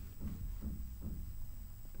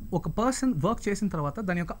ఒక పర్సన్ వర్క్ చేసిన తర్వాత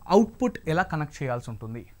దాని యొక్క అవుట్పుట్ ఎలా కనెక్ట్ చేయాల్సి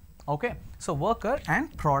ఉంటుంది. Okay, so worker and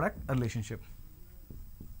product relationship.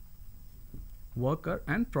 Worker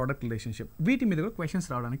and product relationship, వీటి మీద కూడా క్వశ్చన్స్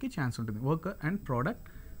రావడానికి ఛాన్స్ ఉంటుంది. Worker and product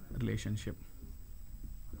relationship.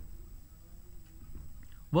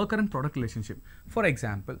 Worker and product relationship for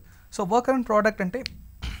example, so worker and product అంటే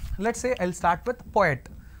let's say I'll start with poet.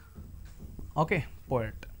 Okay,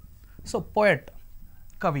 poet. So poet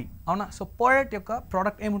కవి, అవునా? So poet యొక్క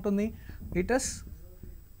product ఏముంటుంది? It is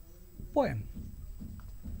poem.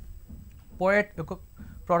 పోయట్ యొక్క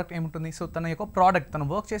product ఏముంటుంది? So తన యొక్క product, తను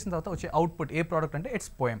వర్క్ చేసిన తర్వాత వచ్చే అవుట్పుట్ ఏ ప్రోడక్ట్ అంటే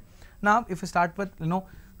ఇట్స్ పోయం. నా if you start with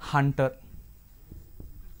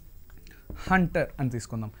Hunter అని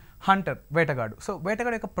తీసుకుందాం. హంటర్, వేటగాడు. సో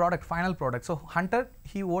వేటగాడు యొక్క product, final product. So Hunter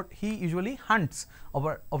he usually haunts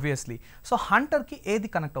obviously. So హంటర్కి ఏది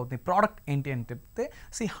కనెక్ట్ అవుతుంది? ప్రోడక్ట్ ఏంటి అని చెప్తే,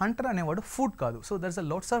 సి హంటర్ అనేవాడు ఫుడ్ కాదు. So there is a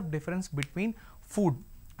lots of difference between food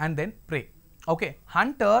and then pray. Okay,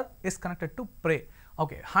 Hunter is connected to pray.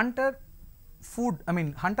 Okay, Hunter food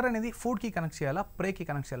Hunter అనేది ఫుడ్కి connect చేయాలా, ప్రేకి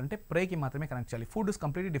కనెక్ట్ చేయాలంటే ప్రేకి మాత్రమే కనెక్ట్ చేయాలి. Food is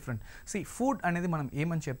completely different. Food అనేది మనం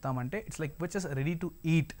ఏమని చెప్తామంటే it's like which is ready to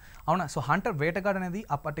eat, అవునా? సో హంటర్, వేటగాడు అనేది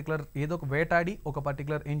ఆ పర్టికులర్ ఏదో ఒక వేటాడి ఒక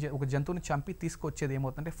పర్టికులర్ ఒక జంతువుని చంపి తీసుకొచ్చేది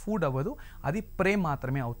ఏమవుతుందంటే ఫుడ్ అవ్వదు, అది ప్రే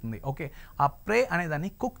మాత్రమే అవుతుంది. ఓకే, ఆ ప్రే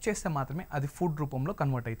అనేదాన్ని కుక్ చేస్తే మాత్రమే అది ఫుడ్ రూపంలో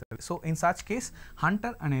కన్వర్ట్ అవుతుంది. So in such case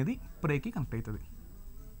Hunter అనేది ప్రేకి కనెక్ట్ అవుతుంది.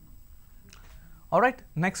 Alright,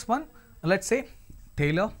 next one let's say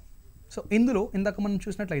tailor. So ఇందులో ఇందాక మనం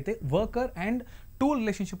చూసినట్లయితే వర్కర్ అండ్ టూల్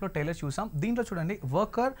రిలేషన్షిప్లో టైలర్ చూసాం. దీంట్లో చూడండి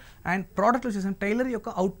వర్కర్ అండ్ ప్రోడక్ట్లో చూసాం. టైలర్ యొక్క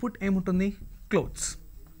అవుట్పుట్ ఏముంటుంది? క్లోత్స్.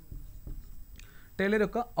 టైలర్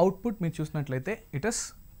యొక్క అవుట్పుట్ మీరు చూసినట్లయితే it is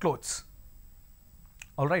clothes.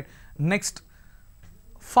 All right, next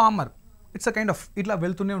farmer. It's a kind of ఇట్లా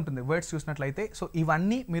వెళ్తూనే ఉంటుంది వర్డ్స్ చూసినట్లయితే. సో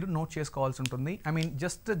ఇవన్నీ మీరు నోట్ చేసుకోవాల్సి ఉంటుంది.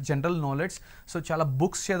 Just general knowledge. సో చాలా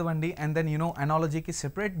బుక్స్ చదవండి అండ్ దెన్ అనాలజీకి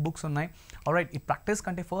సెపరేట్ బుక్స్ ఉన్నాయి. ఆల్రైట్, ఈ ప్రాక్టీస్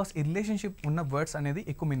కంటే ఫస్ట్ ఈ రిలేషన్షిప్ ఉన్న వర్డ్స్ అనేది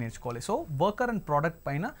ఎక్కువ మీరు నేర్చుకోవాలి. సో వర్కర్ అండ్ ప్రోడక్ట్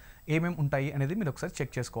పైన ఏమేమి ఉంటాయి అనేది మీరు ఒకసారి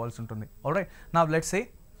చెక్ చేసుకోవాల్సి ఉంటుంది. Alright, now let's say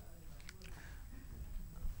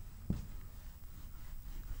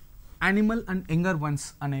animal and younger once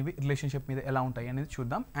అనేవి రిలేషన్షిప్ మీద ఎలా ఉంటాయి అనేది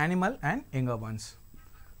చూద్దాం. Animal and younger once.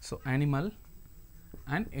 So animal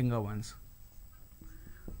and younger once.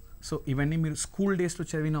 So ఇవన్నీ మీరు స్కూల్ డేస్లో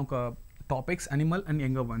చదివిన ఒక topics, animal and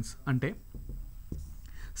younger once. అంటే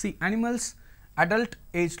యానిమల్స్ అడల్ట్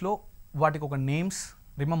ఏజ్లో వాటికి ఒక నేమ్స్.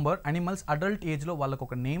 రిమెంబర్, యానిమల్స్ అడల్ట్ ఏజ్లో వాళ్ళకు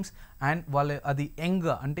ఒక నేమ్స్ అండ్ వాళ్ళ అది యంగ్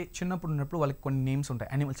అంటే చిన్నప్పుడు ఉన్నప్పుడు వాళ్ళకి కొన్ని నేమ్స్ ఉంటాయి.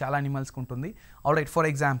 చాలా యానిమల్స్కి ఉంటుంది. ఆల్రైట్, ఫర్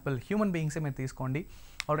ఎగ్జాంపుల్ హ్యూమన్ బీయింగ్సే మీరు తీసుకోండి.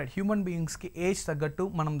 ఆల్రైట్, హ్యూమన్ బీయింగ్స్కి ఏజ్ తగ్గట్టు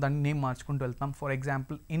మనం దాన్ని నేమ్ మార్చుకుంటూ వెళ్తాం. ఫర్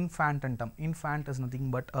ఎగ్జాంపుల్ ఇన్ఫాంట్ అంటాం. Infant is nothing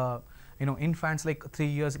but infants like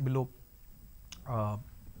 3 years below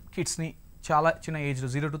కిడ్స్ని, చాలా చిన్న ఏజ్లో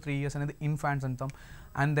 0 to 3 years అనేది ఇన్ఫాంట్స్ అంటాం.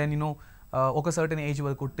 అండ్ దెన్ ఒక సర్టన్ ఏజ్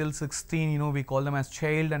వరకు till 16 we call them as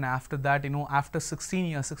child, and after that after 16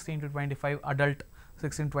 years 16 to 25 adult,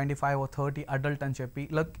 16 25 or 30 adult అని చెప్పి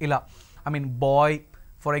ఇలా బాయ్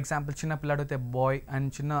ఫర్ ఎగ్జాంపుల్ చిన్న పిల్లాడు అయితే బాయ్ అండ్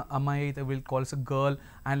చిన్న అమ్మాయి అయితే will calls girl.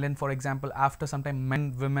 And then for example after some time men,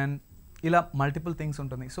 women, ఇలా మల్టిపుల్ థింగ్స్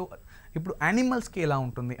ఉంటుంది. సో ఇప్పుడు యానిమల్స్కి ఎలా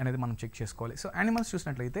ఉంటుంది అనేది మనం చెక్ చేసుకోవాలి. సో యానిమల్స్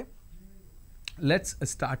చూసినట్లయితే let's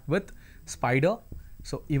start with spider.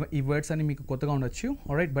 So ఈ వర్డ్స్ అన్ని మీకు కొత్తగా ఉండొచ్చు.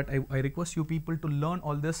 Alright, but I request you people to learn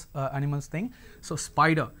all this animals thing. So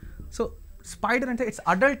spider. So spider అంటే it's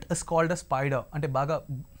adult is called a spider. అంటే బాగా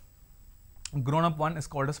grown up one is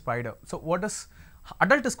called a spider. So what is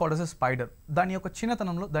adult is called us a spider. దాని యొక్క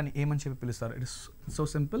చిన్నతనంలో దాన్ని ఏమని చెప్పి పిలుస్తారు? It is so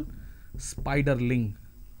simple, స్పైడర్లింగ్.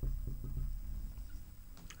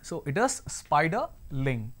 So it is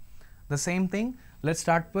స్పైడర్లింగ్. The same thing, let's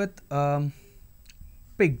start with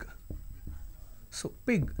Pig. So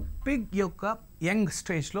Pig యొక్క young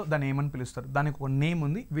స్టేజ్లో దాన్ని ఏమని పిలుస్తారు? దానికి ఒక నేమ్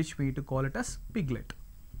ఉంది, which we to call it as piglet.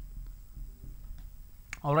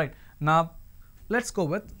 Alright, నా let's go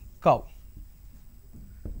with cow.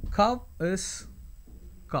 Cow is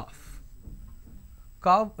calf.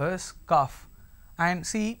 Cow is calf. And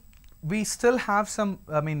see, we still have some,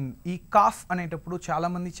 ఈ calf అనేటప్పుడు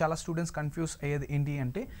చాలా స్టూడెంట్స్ కన్ఫ్యూజ్ అయ్యేది ఏంటి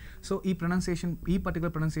అంటే, సో ఈ ప్రొనౌన్సియేషన్, ఈ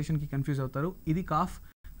పర్టికులర్ ప్రొనౌన్సియేషన్కి కన్ఫ్యూజ్ అవుతారు. ఇది కాఫ్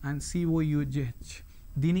అండ్ COUGH,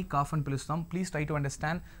 దీన్ని కాఫ్ అని పిలుస్తాం. Please try to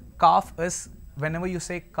understand. Cough is, whenever you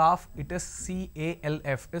say calf, it is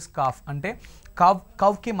CALF, is calf. అంటే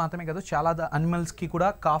కవ్కి మాత్రమే కాదు, చాలా అనిమల్స్కి కూడా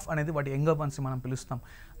కాఫ్ అనేది వాటి యంగర్ వన్స్ మనం పిలుస్తాం.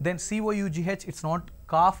 Then COUGH, it's not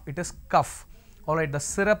calf, it is cuff. Alright, the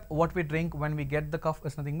syrup what we drink when we get the cough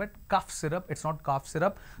is nothing but cough syrup, it's not cough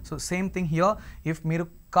syrup. So same thing here, if మీరు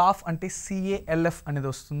cough అంటే CALF అనేది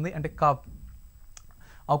వస్తుంది అంటే cough.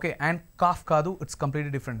 Okay, and cough కాదు, it's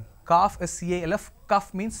completely different. Cough is CALF, cough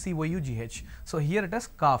means COUGH. So here it is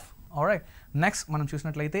cough. Alright, next మనం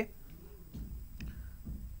చూసినట్లయితే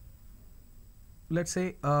let's say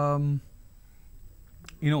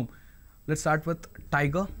let's start with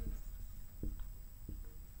tiger.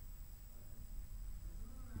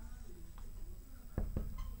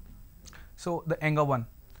 So the younger one.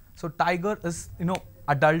 So tiger is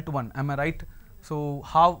adult one, am I right? So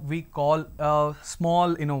how we call small,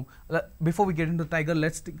 before we get into tiger,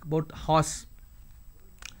 let's think about horse.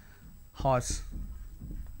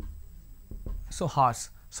 So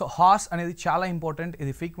horse అనేది చాలా important.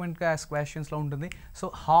 ఇది ఫ్రీక్వెంట్గా as క్వశ్చన్స్లో ఉంటుంది. So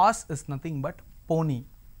horse is nothing but పోనీ.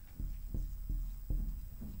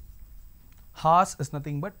 Horse is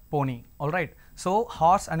nothing but పోనీ. All right, so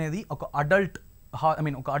horse అనేది ఒక adult,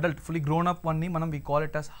 ఒక అడల్ట్ ఫుల్లీ గ్రోన్ అప్ వన్ని మనం we call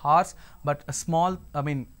it as horse. But small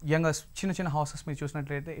younger చిన్న హార్సెస్ మీరు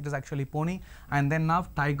చూసినట్లయితే ఇట్ ఇస్ యాక్చువల్లీ పోనీ. And then now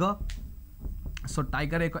tiger. So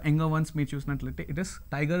tiger యొక్క యంగర్ వన్స్ మీరు చూసినట్లయితే it is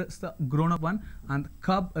tiger is the grown up one and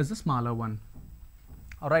cub is the smaller one.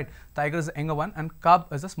 Alright, tiger is the younger one and cub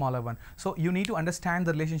is the smaller one. So you need to understand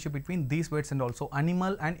the relationship between these words and also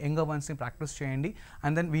animal and younger ones ni practice cheyandi.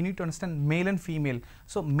 And then we need to understand male and female.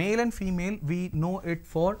 So male and female we know it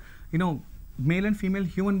for male and female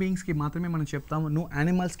human beings ki maatrame మనం చెప్తాము. No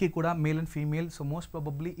animals ki kuda male and female. So most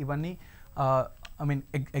probably ivanni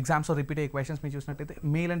exams or repeat questions మీరు చూసినట్లయితే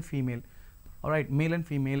male and female. Alright, male and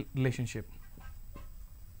female relationship.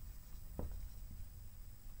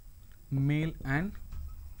 Male and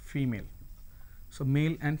female. So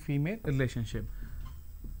male and female relationship.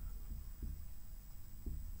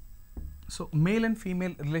 So male and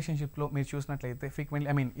female రిలేషన్షిప్లో మీరు చూసినట్లయితే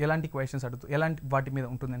frequently ఎలాంటి questions అడుగుతూ ఎలాంటి వాటి మీద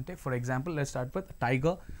ఉంటుందంటే, for example let's start with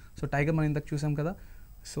tiger. So tiger మనం ఇంతకు చూసాం కదా.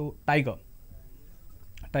 సో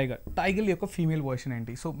టైగర్ యొక్క ఫీమేల్ వర్షన్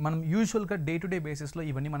ఏంటి? సో మనం యూజువల్గా డే టు డే బేసిస్లో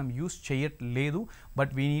ఇవన్నీ మనం యూస్ చేయట్లేదు,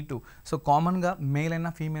 but we need to. So కామన్గా మేల్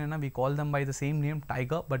అయినా ఫీమేల్ అయినా we call them by the same name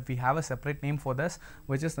tiger, but we have a separate name for thus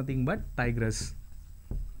which is nothing but tigress.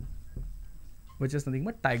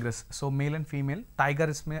 So male and female. Tiger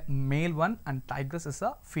is male one and tigress is a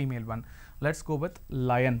female one. Let's go with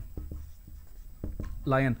lion.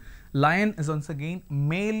 Lion is once again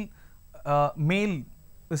male male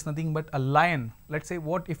is nothing but a lion. Let's say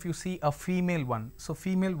what if you see a female one? So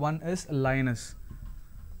female one is a lioness.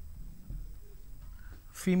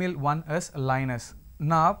 Female one is a lioness.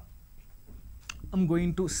 Now I'm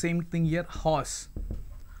going to same thing here, horse.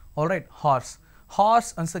 Alright, horse. Horse,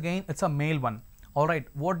 once again, it's a male one. Alright,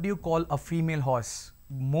 what do you call a female horse?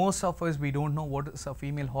 Most of us, we don't know what is a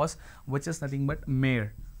female horse, which is nothing but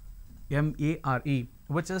mare. M-A-R-E,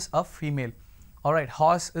 which is a female. Alright,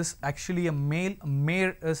 horse is actually a male,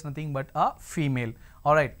 mare is nothing but a female.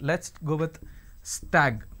 Alright, let's go with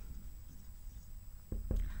stag.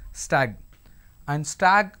 Stag. And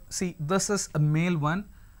stag, see, this is a male one.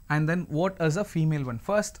 And then what is a female one?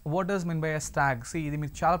 First, what does mean by a stag? See, ఇది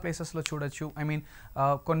మీరు చాలా ప్లేసెస్లో చూడొచ్చు. I mean,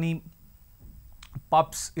 కొన్ని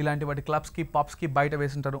pubs ఇలాంటి వాటి క్లబ్స్కి పబ్స్కి బయట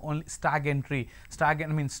వేసింటారు only stag entry.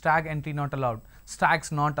 Stag entry not allowed,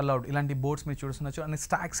 stags not allowed ఇలాంటి బోర్డ్స్ మీరు చూడొచ్చు. అండ్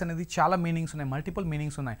స్టాగ్స్ అనేది చాలా మీనింగ్స్ ఉన్నాయి, మల్టిపుల్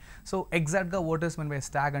మీనింగ్స్ ఉన్నాయి. సో ఎగ్జాక్ట్గా what is mean by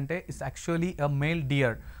stag అంటే it's actually a male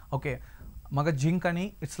dear. Okay, మగ జింక్ అని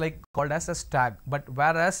it's like called as a stag. But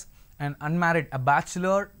where as and unmarried అ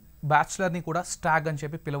బ్యాచులర్ని కూడా స్టాగ్ అని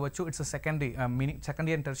చెప్పి పిలవచ్చు. It's secondary meaning,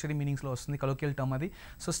 secondary and tertiary మీనింగ్స్లో వస్తుంది, కలోకియల్ term అది.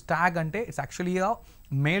 So stag అంటే it's actually a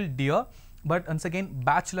male dear, but once again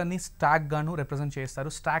బ్యాచులర్ని stag గాను represent చేస్తారు.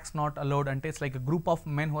 Stags not allowed అంటే it's like a group of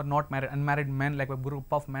men who are not married, unmarried men, like a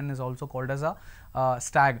group of men is also called as a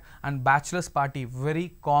stag. And bachelors party, very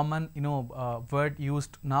common word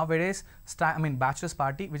used nowadays. Bachelor's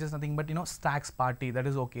party, which is nothing but stag's party, that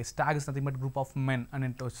is okay. Stag is nothing but group of men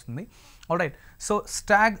అని వస్తుంది. Alright, so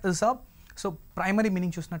stag is a, so primary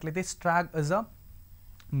meaning చూసినట్లయితే stag is a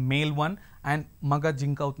male one and maga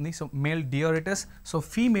jink అవుతుంది. So male deer it is. So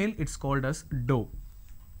female it's called as doe.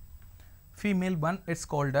 Female one it's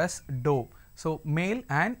called as doe. So male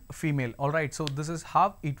and female. Alright, so this is how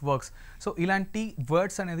it works. So ఇలాంటి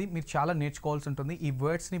words అనేది మీరు చాలా నేర్చుకోవాల్సి ఉంటుంది. ఈ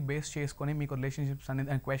వర్డ్స్ని base చేసుకొని మీకు relationships అనేది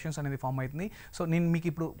and questions అనేది ఫామ్ అవుతుంది. సో నేను మీకు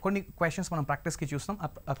ఇప్పుడు కొన్ని క్వశ్చన్స్ మనం ప్రాక్టీస్కి చూస్తాం.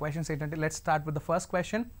 ఆ క్వశ్చన్స్ ఏంటంటే let's start with the first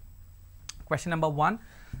question. Question number 1.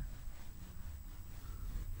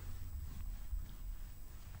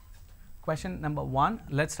 Question number 1,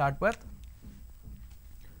 let's start with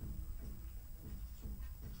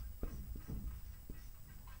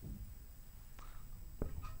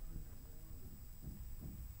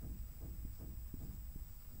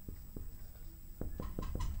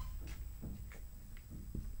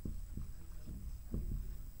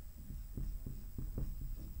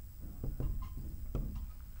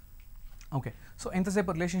okay. So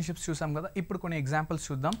ఎంతసేపు రిలేషన్షిప్స్ చూసాం కదా, ఇప్పుడు కొన్ని ఎగ్జాంపుల్స్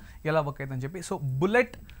చూద్దాం ఎలా వర్క్ అవుతుందని చెప్పి. సో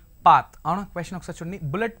బుల్లెట్ పాత్, అవునా, క్వశ్చన్ ఒకసారి చూడండి.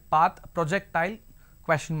 Bullet path projectile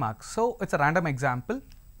question mark. So it's a random example.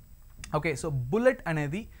 Okay, so bullet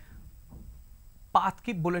అనేది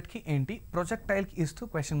పాత్కి బుల్లెట్కి ఏంటి, ప్రొజెక్టైల్కి ఇస్తూ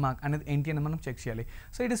క్వశ్చన్ మార్క్ అనేది ఏంటి అని మనం చెక్ చేయాలి.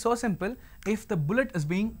 So it is so simple. If the bullet is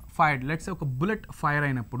being fired, let's ఒక బుల్లెట్ ఫైర్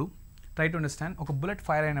అయినప్పుడు, ట్రై టు అండర్స్టాండ్, ఒక బుల్లెట్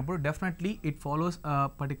ఫైర్ అయినప్పుడు definitely it follows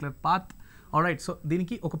particular path. Alright, so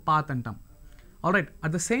దీనికి ఒక పాత్ అంటాం. Alright,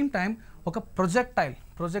 at the same time ఒక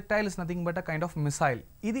projectile is nothing but a kind of missile.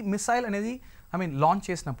 ఇది missile అనేది లాంచ్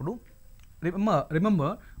చేసినప్పుడు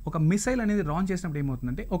రిమెంబర్ ఒక మిసైల్ అనేది లాంచ్ చేసినప్పుడు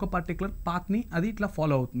ఏమవుతుందంటే ఒక పర్టికులర్ పాత్ని అది ఇట్లా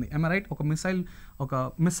ఫాలో అవుతుంది. రైట్, ఒక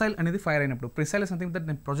మిసైల్ అనేది ఫైర్ అయినప్పుడు, missile is nothing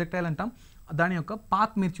that projectile అంటాం. దాని యొక్క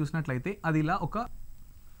పాత్ మీరు చూసినట్లయితే అది ఇలా ఒక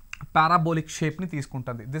పారాబోలిక్ షేప్ని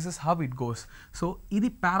తీసుకుంటుంది. This is how it goes. So ఇది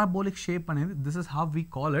పారాబోలిక్ షేప్ అనేది, this is how we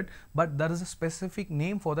call it, but there is a specific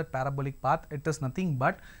name for that parabolic path. It is nothing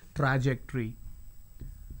but trajectory.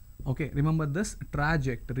 Okay, remember this,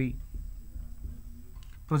 trajectory.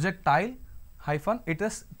 Projectile hyphen it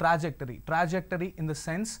is trajectory in the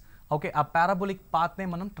sense, okay, a parabolic path ne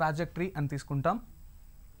manam trajectory అని తీసుకుంటాం.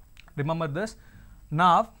 Remember this.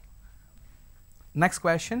 Now next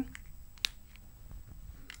question.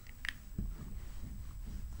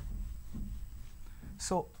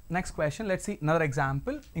 So next question, let's see another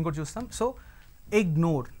example. ఇంకోటి చూస్తాం. So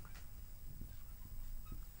ignore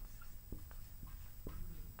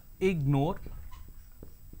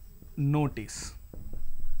notice.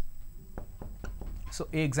 So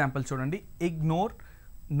a example చూడండి, ignore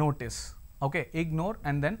notice. Okay, ignore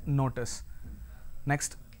and then notice.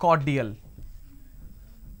 Next, cordial.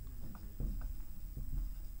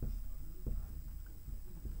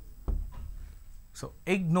 So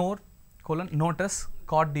ignore notice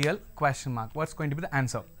cordial question mark. What's going to be the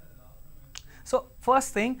answer? So first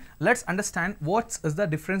thing, let's understand what is the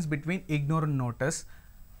difference between ignore and notice.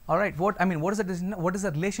 Alright, what is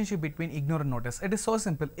the relationship between ignore and notice? It is so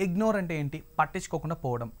simple. Ignore ante enti pattinchukoకుండా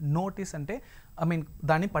పోవడం, notice ante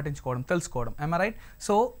దాన్ని పట్టించుకోవడం, తెలుసుకోవడం. Am I right?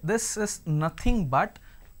 So this is nothing but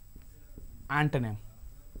antonym.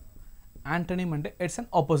 Antonym ante it's an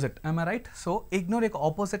opposite. Am I right? So ignore యొక్క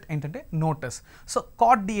opposite ఏంటంటే notice. So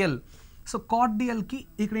cordial. So కార్డియల్కి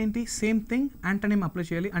ఇక్కడ ఏంటి same thing antonym apply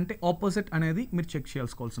చేయాలి అంటే ఆపోజిట్ అనేది మీరు చెక్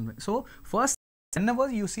చేయాల్సుకోవాల్సి ఉంది. So first whenever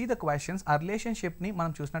you see the questions ఆ రిలేషన్షిప్ని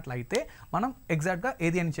మనం చూసినట్లయితే మనం ఎగ్జాక్ట్గా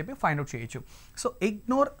ఏది అని చెప్పి ఫైండ్ అవుట్ చేయొచ్చు. సో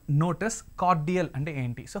ఇగ్నోర్ నోటీస్ కార్డియల్ అంటే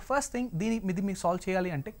ఏంటి. సో ఫస్ట్ థింగ్ ఇది మీకు సాల్వ్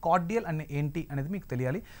చేయాలి అంటే కార్డియల్ అంటే ఏంటి అనేది మీకు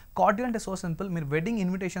తెలియాలి. కార్డియల్ అంటే సో సింపుల్, మీరు వెడ్డింగ్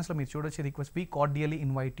ఇన్విటేషన్స్లో మీరు చూడొచ్చు request we కార్డియలీ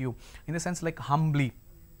invite you in the sense like humbly.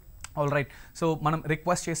 All right, so మనం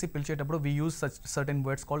రిక్వెస్ట్ చేసి పిలిచేటప్పుడు we use certain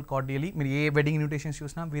words called కార్డియలీ. మీరు ఏ వెడ్డింగ్ ఇన్విటేషన్స్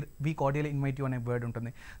చూసినా వీ కార్డియలీ ఇన్వైట్ యూ అనే వర్డ్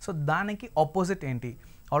ఉంటుంది. సో దానికి ఆపోజిట్ ఏంటి.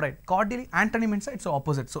 All right, కార్డియలీ antonym means it's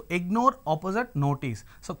opposite. So ignore opposite notice.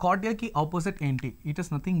 So కార్డియల్కి opposite ఏంటి, it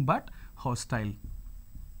is nothing but hostile.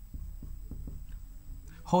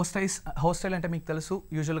 Hostile అంటే మీకు తెలుసు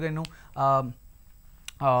యూజువల్గా నేను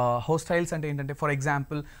హోస్టైల్స్ అంటే ఏంటంటే ఫర్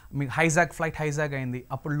ఎగ్జాంపుల్ మీకు ఫ్లైట్ హైజాగ్ అయింది,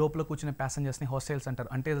 అప్పుడు లోపల కూర్చునే ప్యాసింజర్స్ని హోస్టైల్స్ అంటారు.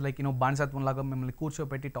 అంటే లైక్ బానిసత్వం లాగా మిమ్మల్ని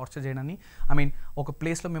కూర్చోబెట్టి టార్చర్ చేయడాన్ని ఒక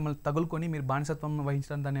ప్లేస్లో మిమ్మల్ని తగులుకొని మీరు బానిసత్వం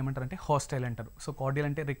వహించడం దాన్ని ఏమంటారు అంటే హాస్టైల్ అంటారు. సో కార్డియల్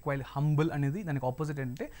అంటే రిక్వైర్డ్, హంబుల్ అనేది దానికి ఆపోజిట్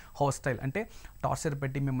అంటే హాస్టైల్ అంటే టార్చర్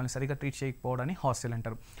పెట్టి మిమ్మల్ని సరిగా ట్రీట్ చేయకపోవడాన్ని హాస్టైల్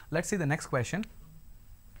అంటారు. Let's see the next question.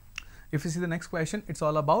 If you see the next question it's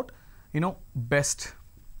all about best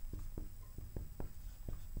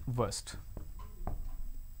worst.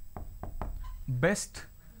 Best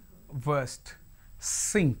worst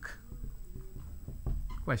sink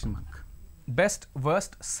question mark. Best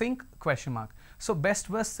worst sink question mark. So best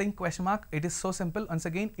worst sink question mark, it is so simple. Once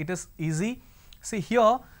again it is easy. See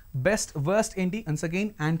here best worst enti once again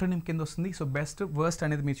antonym కింద వస్తుంది. So best worst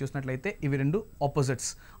అనేది మీరు చూసినట్లయితే ఇవి రెండు opposites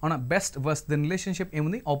అవునా. Best worst దీని relationship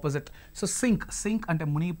ఏముంది ఆపోజిట్. సో సింక్ అంటే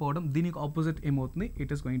మునిగిపోవడం, దీనికి ఆపోజిట్ ఏమవుతుంది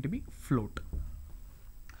it is going to be float.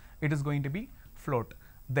 It is going to be float.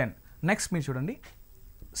 Then next మీరు చూడండి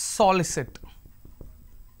solicit.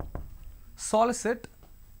 Solicit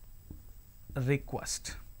request.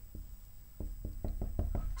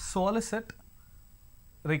 Solicit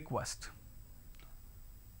request.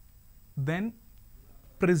 Then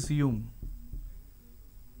presume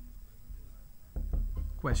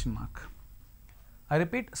question mark. I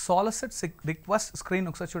repeat solicit request. Screen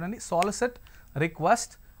ఒకసారి చూడండి. Solicit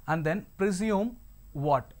request and then presume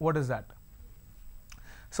what is that.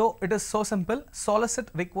 So it is so simple. Solicit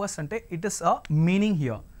request ante it is a meaning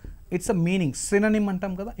here. It's a meaning. Synonym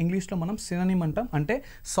antam kada English lo manam synonym antam. Ante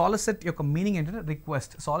solicit yokka meaning entante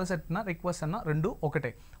request. Solicit na request anna rendu okate.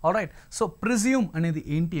 All right. So presume anedi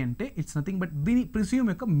enti ante it's nothing but dini presume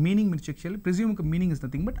yokka meaning meer check cheyali. Presume yokka meaning is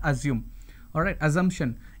nothing but assume. All right, assumption.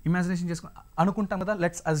 Imagination chesko anukuntam kada,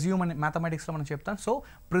 let's assume ane mathematics lo manam cheptam. So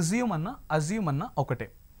presume anna assume anna okate.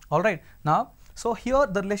 All right. Now so here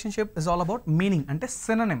the relationship is all about meaning ante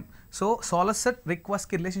synonym. So solicit request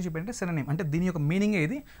ki relationship ante synonym ante dini yoka meaning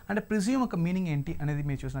edi ante presume yoka meaning enti anedi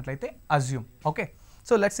meer chusinattlaithe assume. Okay,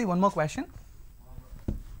 so let's see one more question.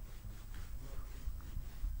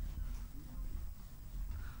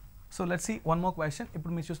 So let's see one more question.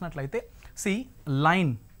 Ippudu meer chusinattlaithe see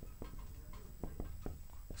line,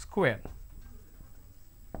 square,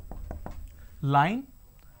 line,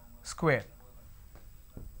 square,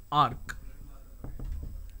 arc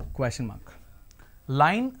question mark.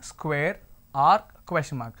 Line, square, arc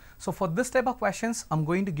question mark. So for this type of questions I'm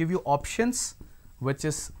going to give you options, which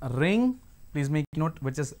is ring, please make note,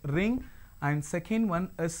 which is ring, and second one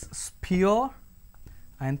is sphere,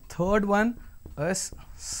 and third one is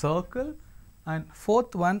circle, and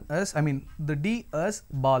fourth one is the D is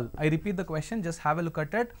ball. I repeat the question, just have a look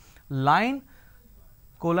at it. Line,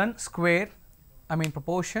 colon, square,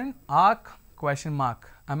 proportion, arc question mark.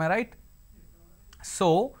 Am I right?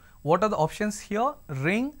 So what are the options here?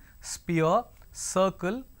 Ring, sphere,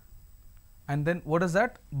 circle, and then what is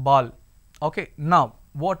that? Ball. Okay, now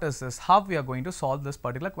what is this? How we are going to solve this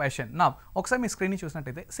particular question? Now ఒకసారి మీ screen ని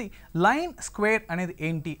చూసినట్టయితే see line, square అనేది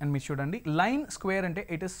ఏంటి అని మీరు చూడండి. Line, square అంటే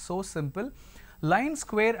it is so simple. Line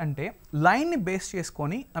square అంటే లైన్ని బేస్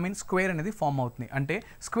చేసుకొని స్క్వేర్ అనేది ఫామ్ అవుతుంది. అంటే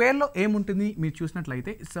స్క్వేర్లో ఏముంటుంది మీరు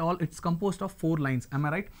చూసినట్లయితే it's composed of 4 lines. Am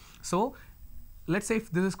I right? So let's say if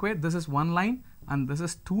this is square, this is one line and this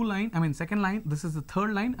is two line, second line, this is the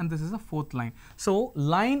third line and this is the fourth line. So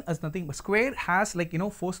line is nothing but square has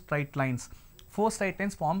 4 straight lines. 4 straight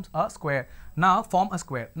lines forms a square. Now form a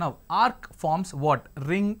square. Now arc forms what?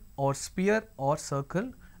 Ring or sphere or circle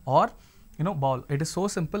or ball. It is so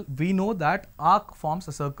simple. We know that arc forms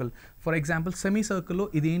a circle. For example, semicircle lo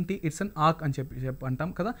idi enti, it's an arc అని చెప్పి అంటాం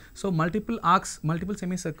కదా. So multiple arcs, multiple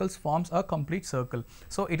semicircles forms a complete circle.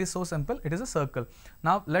 So it is so simple. It is a circle.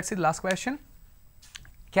 Now let's see the last question.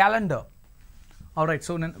 Calendar. All right,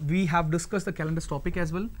 so we have discussed the calendars topic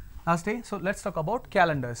as well last day. So let's talk about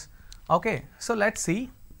calendars. Okay, so let's see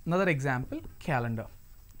another example. Calendar.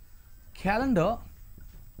 Calendar,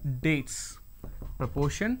 dates,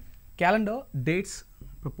 proportion. Calendar, dates,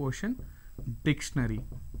 proportion, dictionary,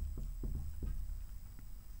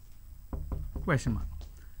 question mark.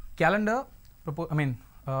 Calendar,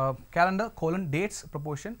 calendar colon dates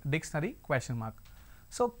proportion dictionary question mark.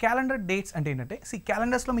 So calendar dates ante ఏంటంటే see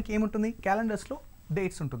calendars లో మీకు ఏముంటుంది, calendars లో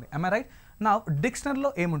dates ఉంటుంది, am I right? Now dictionary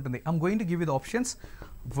లో ఏముంటుంది, I'm going to give you the options: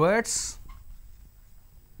 words,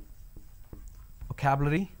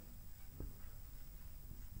 vocabulary,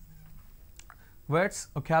 words,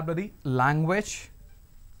 vocabulary, language,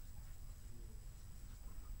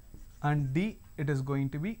 and D, it is going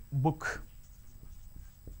to be book.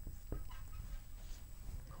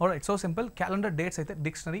 Alright, so simple. Calendar, dates అయితే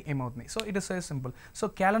dictionary ఏమవుతుంది. So it is so simple. So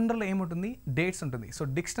calendar లో ఏముంటుంది, dates ఉంటుంది. So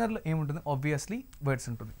dictionary లో ఏముంటుంది, obviously words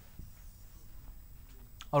ఉంటుంది.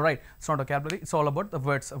 Alright, it's not vocabulary, it's all about the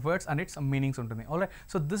words and its meanings ఉంటుంది. Alright,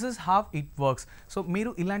 so this is how it works. So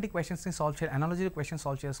మీరు ఇలాంటి questions ని solve చేయాలి, analogy questions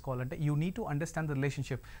solve చేసుకోవాలంటే you need to understand the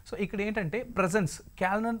relationship. So ఇక్కడ ఏంటంటే presence,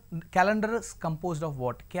 calendar is composed of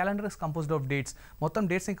what? Calendar is composed of dates. మొత్తం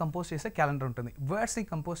dates ని compose చేసే calendar ఉంటుంది, words ని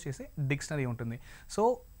కంపోజ్ చేసే dictionary ఉంటుంది. So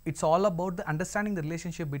it's all about the understanding the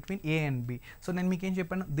relationship between A and B. So నేను మీకు ఏం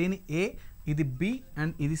చెప్పాను, దీని A, ఇది B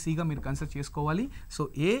అండ్ ఇది C గా మీరు కన్సిడర్ చేసుకోవాలి. So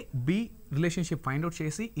A, B relationship find out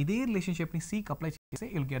చేసి ఇదే రిలేషన్షిప్ని C కి అప్లై చేసి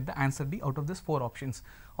you'll get the answer D out of this 4 options.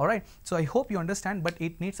 Alright, so I hope you understand, but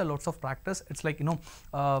it needs a lots of practice. It's like,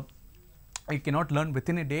 you cannot learn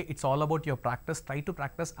within a day. It's all about your practice. Try to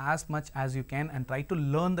practice as much as you can and try to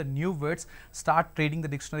learn the new words. Start reading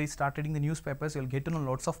the dictionary, start reading the newspapers. You'll get to know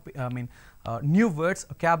lots of new words,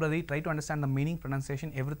 vocabulary. Try to understand the meaning,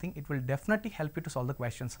 pronunciation, everything. It will definitely help you to solve the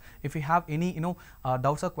questions. If you have any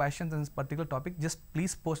doubts or questions in this particular topic, just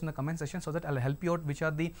please post in the comment section so that I'll help you out which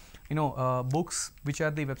are the books, which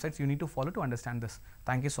are the websites you need to follow to understand this.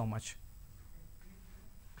 Thank you so much.